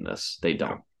sustain this. They don't.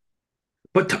 No.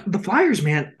 But the Flyers,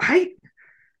 man, I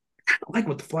don't like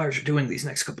what the Flyers are doing these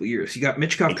next couple of years. You got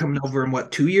Mitchkov coming over in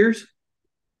 2 years?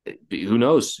 Who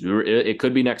knows? It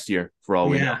could be next year for all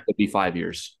we know. It could be 5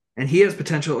 years. And he has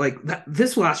potential. Like that.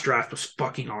 This last draft was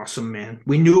fucking awesome, man.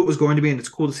 We knew it was going to be, and it's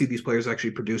cool to see these players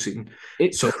actually producing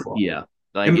so far. Yeah.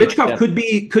 Like, and Mitchkov could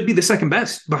be the second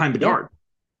best behind Bedard.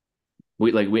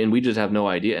 We just have no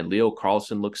idea. And Leo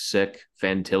Carlson looks sick.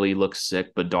 Fantilli looks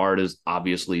sick. Bedard is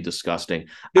obviously disgusting.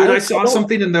 Dude, I saw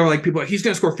something and they're like, people are like, he's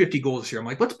going to score 50 goals this year. I'm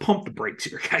like, let's pump the brakes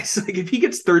here, guys. Like if he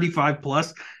gets 35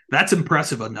 plus, that's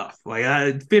impressive enough.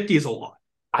 Like 50 is a lot.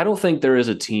 I don't think there is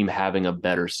a team having a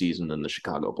better season than the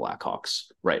Chicago Blackhawks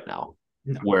right now,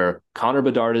 where Connor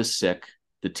Bedard is sick.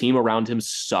 The team around him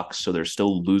sucks, so they're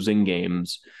still losing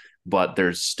games, but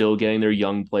they're still getting their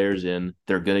young players in.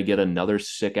 They're going to get another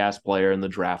sick-ass player in the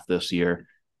draft this year.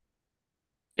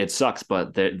 It sucks,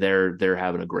 but they're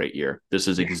having a great year. This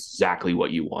is exactly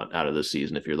what you want out of this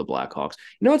season if you're the Blackhawks.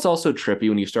 You know, it's also trippy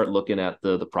when you start looking at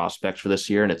the prospects for this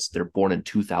year, and they're born in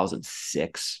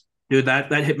 2006. Dude,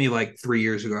 that hit me like 3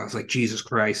 years ago. I was like, Jesus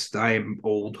Christ, I am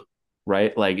old.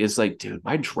 Right? Like, it's like, dude,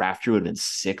 my draft year would have been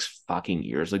 6 fucking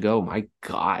years ago. My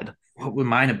God. What would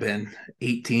mine have been?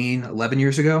 11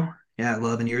 years ago? Yeah,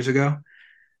 11 years ago.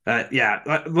 Like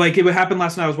it would happen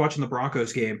last night. I was watching the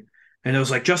Broncos game, and it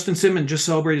was like Justin Simmons just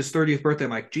celebrated his 30th birthday.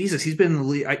 I'm like, Jesus, he's been in the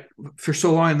league for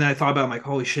so long. And then I thought about it, I'm like,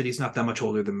 holy shit, he's not that much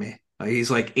older than me. He's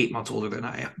like 8 months older than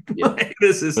I am. Yeah. Like,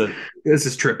 this is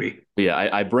trippy. Yeah,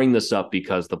 I bring this up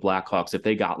because the Blackhawks, if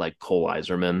they got like Cole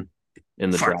Iserman in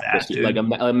the draft, like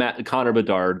a Connor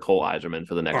Bedard, Cole Iserman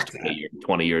for the next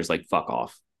 20 years, like fuck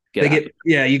off.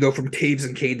 You go from Taves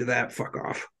and Cade to that, fuck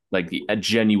off. Like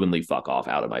genuinely fuck off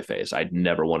out of my face. I'd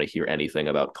never want to hear anything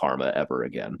about karma ever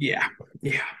again. Yeah.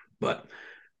 But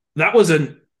that was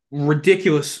a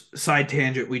ridiculous side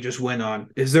tangent we just went on.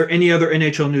 Is there any other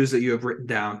NHL news that you have written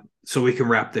down so we can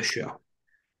wrap this show?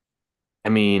 I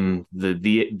mean,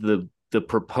 the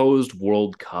proposed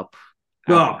World Cup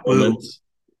Oh,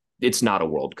 it's not a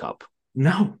World Cup.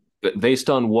 no. But based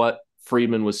on what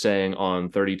Friedman was saying on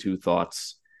 32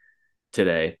 Thoughts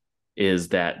today, is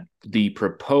that the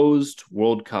proposed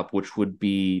World Cup, which would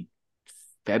be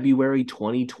February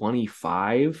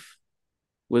 2025,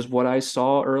 was what I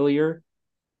saw earlier,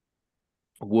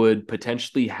 would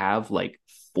potentially have like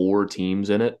 4 teams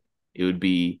in it. It would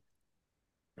be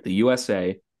the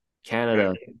USA,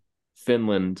 Canada,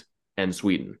 Finland, and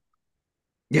Sweden.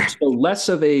 Yeah. So less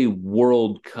of a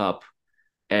World Cup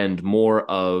and more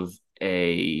of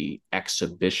a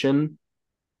exhibition.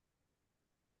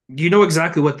 You know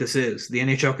exactly what this is. The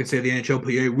NHL can say to the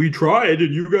NHLPA, we tried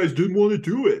and you guys didn't want to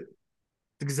do it.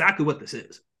 It's exactly what this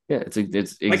is. Yeah, it's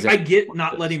exactly like I get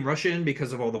not letting Russia in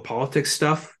because of all the politics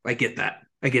stuff. I get that.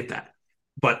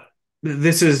 But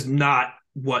this is not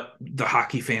what the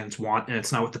hockey fans want, and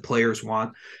it's not what the players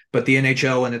want. But the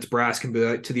NHL and its brass can be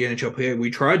like to the NHLPA,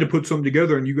 we tried to put something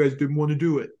together and you guys didn't want to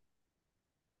do it.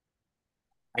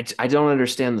 I don't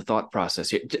understand the thought process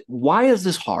here. Why is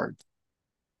this hard?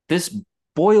 This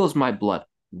boils my blood.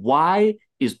 Why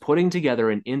is putting together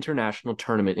an international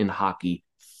tournament in hockey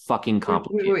fucking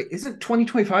complicated? Wait. Isn't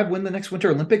 2025 when the next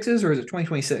Winter Olympics is, or is it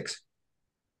 2026?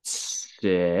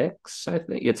 6, I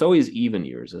think. It's always even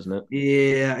years, isn't it?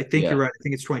 Yeah, I think you're right. I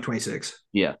think it's 2026.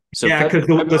 Yeah. So yeah, because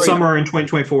the summer in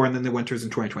 2024 and then the winter's in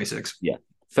 2026. Yeah.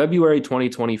 February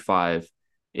 2025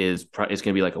 is going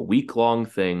to be like a week-long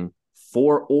thing.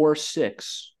 4 or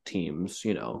 6 teams,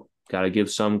 got to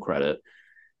give some credit.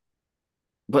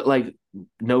 But like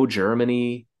no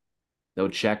Germany, no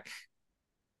Czech.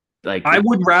 Like I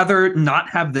would rather not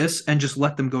have this and just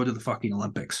let them go to the fucking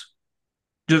Olympics.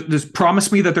 Just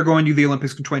promise me that they're going to the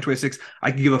Olympics in 2026.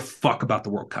 I can give a fuck about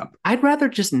the World Cup. I'd rather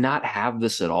just not have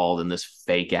this at all than this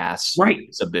fake ass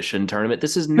exhibition tournament.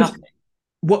 This is nothing.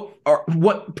 What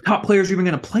top players are even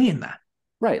going to play in that?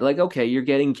 Right. Like, okay, you're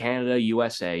getting Canada,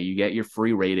 USA, you get your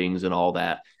free ratings and all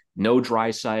that. No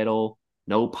Draisaitl,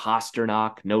 no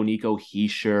Pasternak, no Nico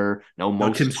Hischier, no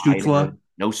Tim Stützle,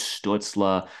 no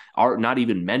Stützle, not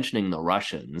even mentioning the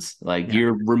Russians. Like,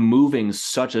 you're removing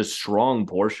such a strong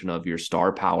portion of your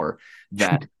star power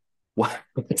that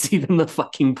what's even the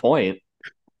fucking point?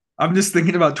 I'm just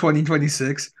thinking about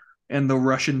 2026 and the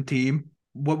Russian team.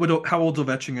 How old's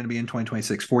Ovechkin going to be in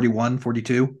 2026? 41,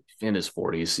 42? In his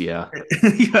 40s, yeah.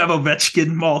 You have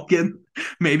Ovechkin, Malkin,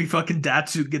 maybe fucking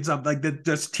Datsuk gets up like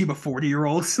that's a team of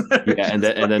 40-year-olds. Yeah, and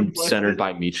then centered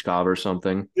by Michkov or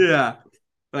something. Yeah,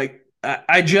 like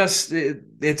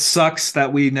it sucks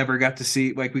that we never got to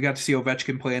see we got to see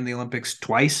Ovechkin play in the Olympics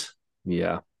twice.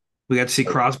 Yeah, we got to see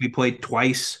Crosby play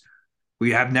twice. We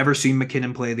have never seen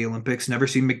McKinnon play the Olympics. Never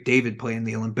seen McDavid play in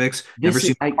the Olympics. This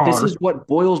is what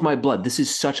boils my blood. This is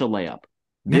such a layup.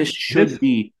 This should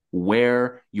be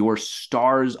where your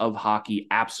stars of hockey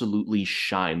absolutely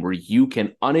shine, where you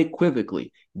can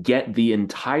unequivocally get the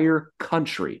entire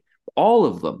country, all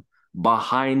of them,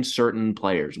 behind certain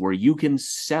players, where you can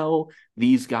sell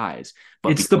these guys.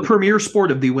 But it's the premier sport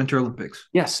of the Winter Olympics.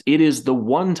 Yes, it is the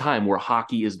one time where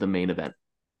hockey is the main event.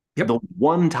 Yep. The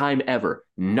one time ever.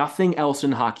 Nothing else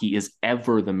in hockey is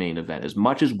ever the main event. As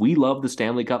much as we love the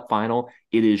Stanley Cup final,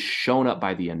 it is shown up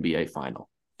by the NBA final.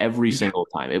 Every single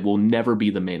time. It will never be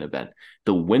the main event.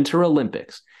 The Winter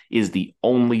Olympics is the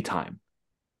only time.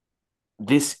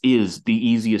 This is the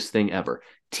easiest thing ever.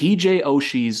 TJ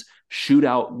Oshie's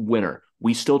shootout winner.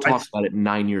 We still talk about it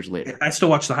 9 years later. I still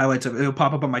watch the highlights of it. It'll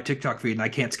pop up on my TikTok feed and I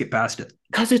can't skip past it.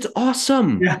 Because it's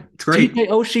awesome. Yeah, it's great. TJ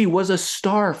Oshie was a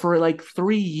star for like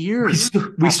 3 years.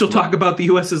 We still talk about the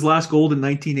US's last gold in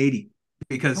 1980.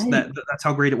 Because that's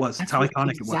how great it was. That's how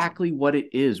iconic it was. Exactly what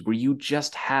it is, where you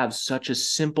just have such a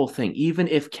simple thing. Even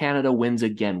if Canada wins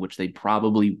again, which they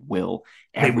probably will,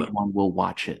 everyone will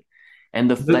watch it. And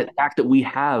the fact that we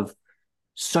have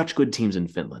such good teams in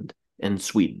Finland and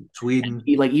Sweden. And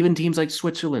even teams like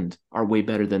Switzerland are way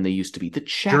better than they used to be. The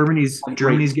Czech,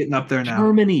 Germany's getting up there now.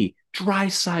 Germany,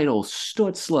 Draisaitl,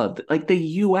 Stützle, like the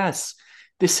US.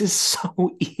 This is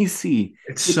so easy.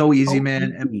 It's so easy, man.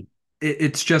 And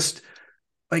it's just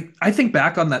like, I think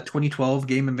back on that 2012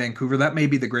 game in Vancouver, that may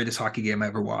be the greatest hockey game I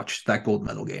ever watched, that gold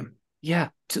medal game. Yeah.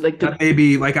 That may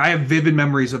be, I have vivid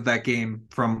memories of that game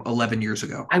from 11 years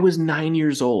ago. I was 9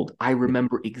 years old. I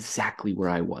remember exactly where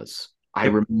I was. I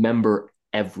remember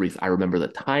everything. I remember the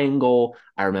tying goal.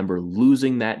 I remember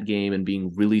losing that game and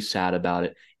being really sad about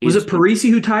it. Was it Parisi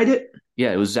who tied it?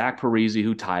 Yeah, it was Zach Parise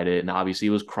who tied it, and obviously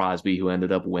it was Crosby who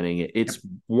ended up winning it. It's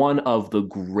one of the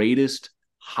greatest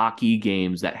hockey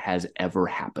games that has ever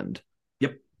happened.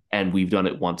 Yep. And we've done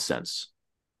it once since.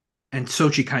 And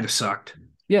Sochi kind of sucked.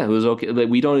 Yeah, it was okay. Like,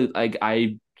 we don't like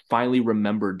I finally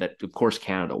remembered that of course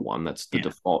Canada won. That's the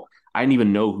default. I didn't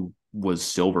even know who was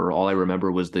silver. All I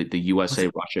remember was the USA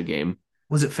Russia game.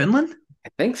 Was it Finland? I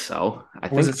think so.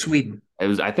 Was it Sweden?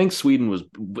 I think Sweden was.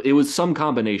 It was some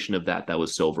combination of that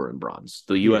was silver and bronze.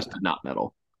 The U.S. did not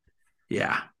medal.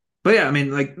 Yeah, but yeah, I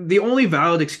mean, like the only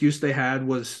valid excuse they had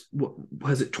was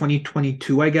it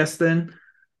 2022? I guess then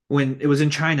when it was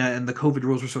in China and the COVID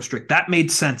rules were so strict, that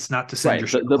made sense not to send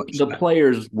your the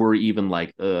players were even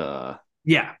like,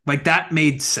 yeah, like that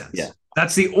made sense. Yeah.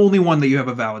 That's the only one that you have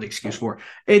a valid excuse for.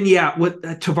 And yeah, what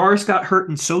Tavares got hurt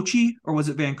in Sochi or was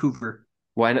it Vancouver?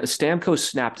 Why not? Stamkos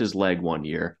snapped his leg one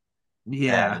year.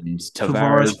 Yeah.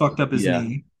 Tavares fucked up his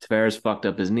knee. Tavares fucked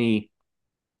up his knee.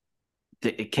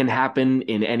 It can happen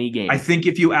in any game. I think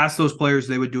if you ask those players,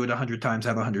 they would do it 100 times,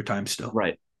 have 100 times still.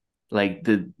 Right. Like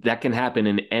that can happen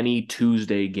in any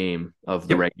Tuesday game of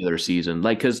the regular season.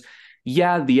 Like, because the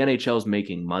NHL is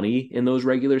making money in those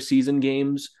regular season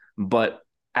games, but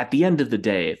at the end of the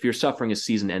day, if you're suffering a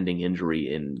season-ending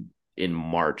injury in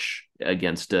March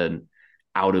against an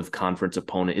out-of-conference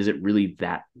opponent, is it really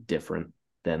that different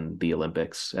than the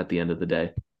Olympics at the end of the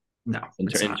day? No.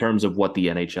 In terms of what the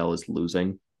NHL is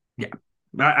losing? Yeah.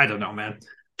 I don't know, man.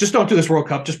 Just don't do this World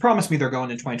Cup. Just promise me they're going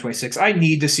in 2026. I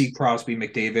need to see Crosby,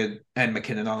 McDavid, and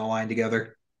McKinnon on the line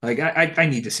together. Like, I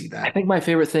need to see that. I think my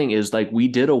favorite thing is, like, we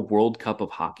did a World Cup of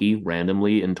hockey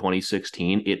randomly in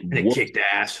 2016. It kicked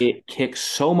ass. It kicked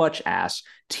so much ass.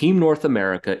 Team North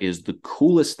America is the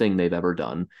coolest thing they've ever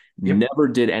done. Yep. Never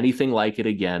did anything like it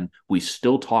again. We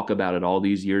still talk about it all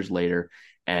these years later,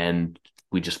 and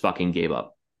we just fucking gave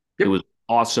up. Yep. It was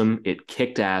awesome. It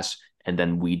kicked ass, and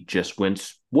then we just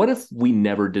went, what if we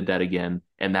never did that again?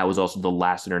 And that was also the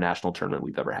last international tournament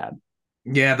we've ever had.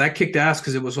 Yeah, that kicked ass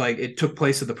because it was like it took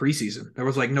place of the preseason. There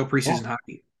was like no preseason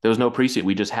hockey. There was no preseason.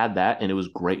 We just had that, and it was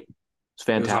great. It's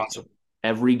fantastic. It was awesome.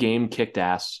 Every game kicked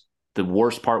ass. The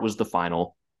worst part was the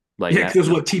final. Like, yeah, it was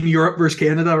what, Team Europe versus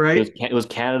Canada, right? It was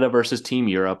Canada versus Team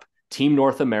Europe. Team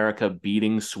North America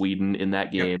beating Sweden in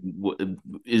that game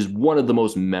is one of the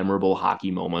most memorable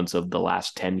hockey moments of the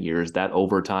last 10 years. That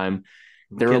overtime,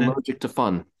 they're allergic to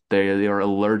fun. They are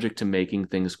allergic to making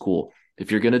things cool. If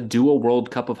you're going to do a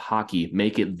World Cup of hockey,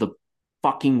 make it the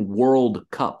fucking World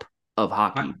Cup of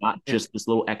hockey, not just this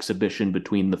little exhibition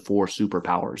between the four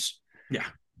superpowers. Yeah,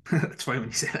 that's funny when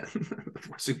you say that. The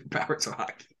four superpowers of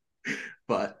hockey.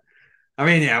 But, I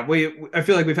mean, yeah, I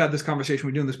feel like we've had this conversation.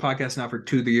 We're doing this podcast now for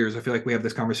 2 years. I feel like we have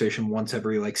this conversation once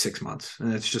every, 6 months.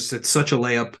 And it's such a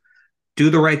layup. Do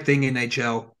the right thing in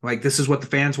NHL. Like, this is what the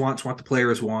fans want. It's what the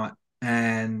players want.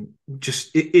 And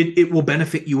just, it will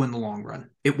benefit you in the long run.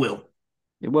 It will.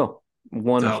 It will.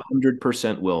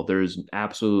 100% will. There's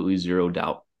absolutely zero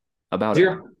doubt about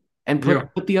it. And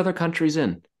put the other countries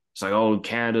in. It's like, oh,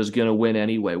 Canada's going to win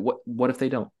anyway. What if they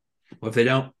don't? What if they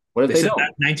don't? What if they don't?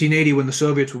 1980 when the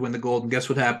Soviets would win the gold, and guess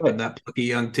what happened? Right. That plucky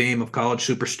young team of college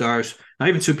superstars, not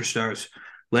even superstars,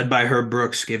 led by Herb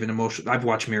Brooks, gave an emotion. I've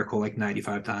watched Miracle like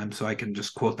 95 times, so I can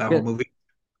just quote that whole movie.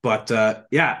 But, I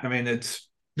mean, it's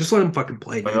just let them fucking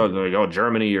play.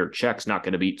 Germany or Czech's not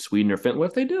going to beat Sweden or Finland. What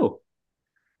if they do?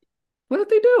 What if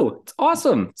they do? It's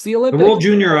awesome. It's the Olympics. The World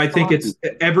Junior, I think it's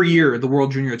every year, the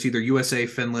World Junior, it's either USA,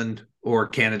 Finland, or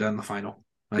Canada in the final.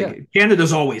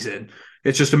 Canada's always in.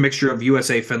 It's just a mixture of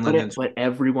USA, Finland, but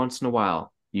every once in a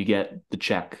while, you get the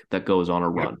Czech that goes on a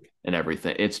run and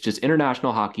everything. It's just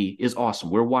international hockey is awesome.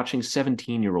 We're watching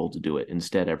 17-year-olds do it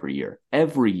instead every year,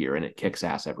 and it kicks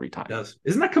ass every time. It does.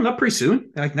 Isn't that coming up pretty soon?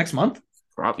 Like next month?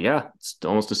 Probably, yeah. It's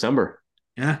almost December.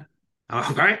 Yeah. All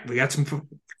right. We got some.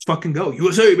 Let's fucking go.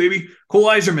 USA, baby. Cole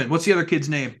Iserman. What's the other kid's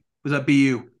name? Was that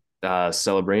BU?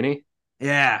 Celebrini?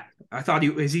 Yeah. I thought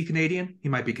is he Canadian? He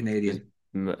might be Canadian.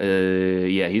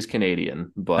 Yeah, he's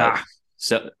Canadian, but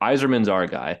Iserman's our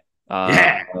guy.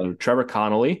 Trevor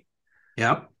Connolly.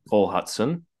 Yep. Cole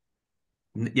Hudson.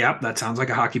 Yep, that sounds like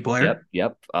a hockey player.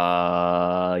 Yep.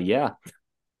 Yeah.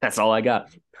 That's all I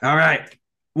got. All right.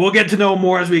 We'll get to know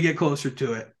more as we get closer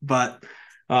to it. But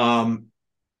I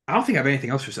don't think I have anything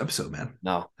else for this episode, man.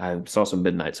 No, I saw some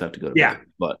midnight, so I have to go to bed.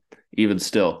 But even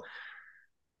still,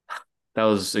 that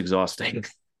was exhausting.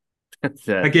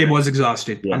 That game was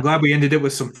exhausting. Yeah. I'm glad we ended it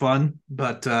with some fun,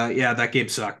 but that game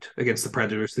sucked against the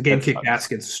Predators. The game kicked ass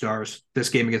against the Stars. This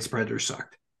game against the Predators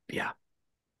sucked. Yeah.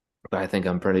 But I think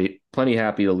I'm plenty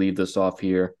happy to leave this off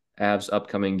here. Avs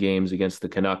upcoming games against the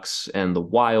Canucks and the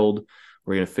Wild.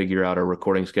 We're going to figure out our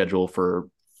recording schedule for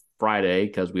Friday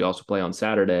because we also play on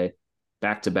Saturday.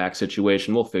 Back-to-back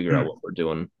situation. We'll figure out what we're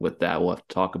doing with that. We'll have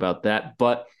to talk about that.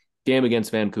 But game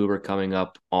against Vancouver coming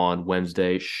up on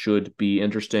Wednesday should be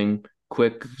interesting.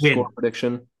 Quick score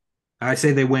prediction. I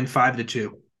say they win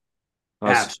 5-2.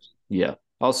 Yeah.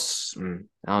 I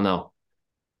don't know.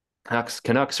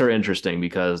 Canucks are interesting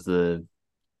because the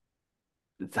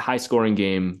high-scoring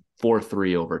game,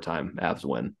 4-3 overtime. Avs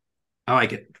win. I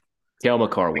like it. Cale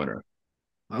Makar winner.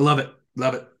 I love it.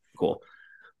 Love it. Cool.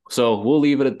 So we'll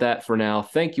leave it at that for now.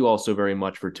 Thank you all so very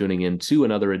much for tuning in to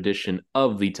another edition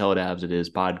of the Tell It Avs It Is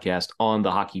podcast on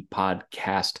the Hockey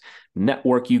Podcast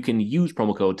Network. You can use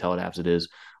promo code Tell It Avs It Is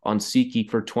on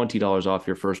SeatGeek for $20 off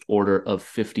your first order of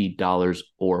 $50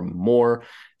 or more.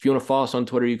 If you want to follow us on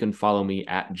Twitter, you can follow me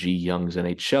at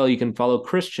GYoungsNHL. You can follow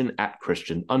Christian at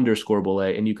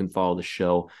Christian_Boulay, and you can follow the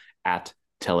show at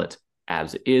Tell It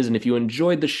As It Is. And if you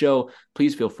enjoyed the show,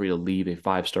 please feel free to leave a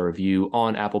 5-star review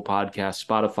on Apple Podcasts,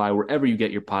 Spotify, wherever you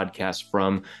get your podcasts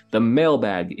from. The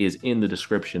mailbag is in the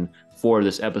description for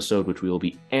this episode, which we will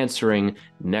be answering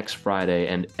next Friday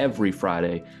and every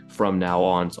Friday from now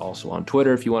on. It's also on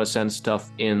Twitter if you want to send stuff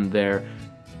in there.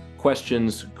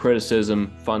 Questions,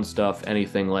 criticism, fun stuff,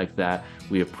 anything like that.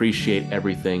 We appreciate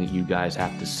everything you guys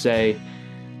have to say.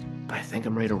 I think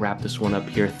I'm ready to wrap this one up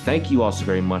here. Thank you all so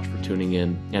very much for tuning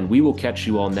in, and we will catch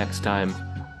you all next time.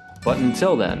 But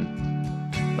until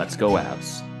then, let's go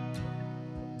Avs.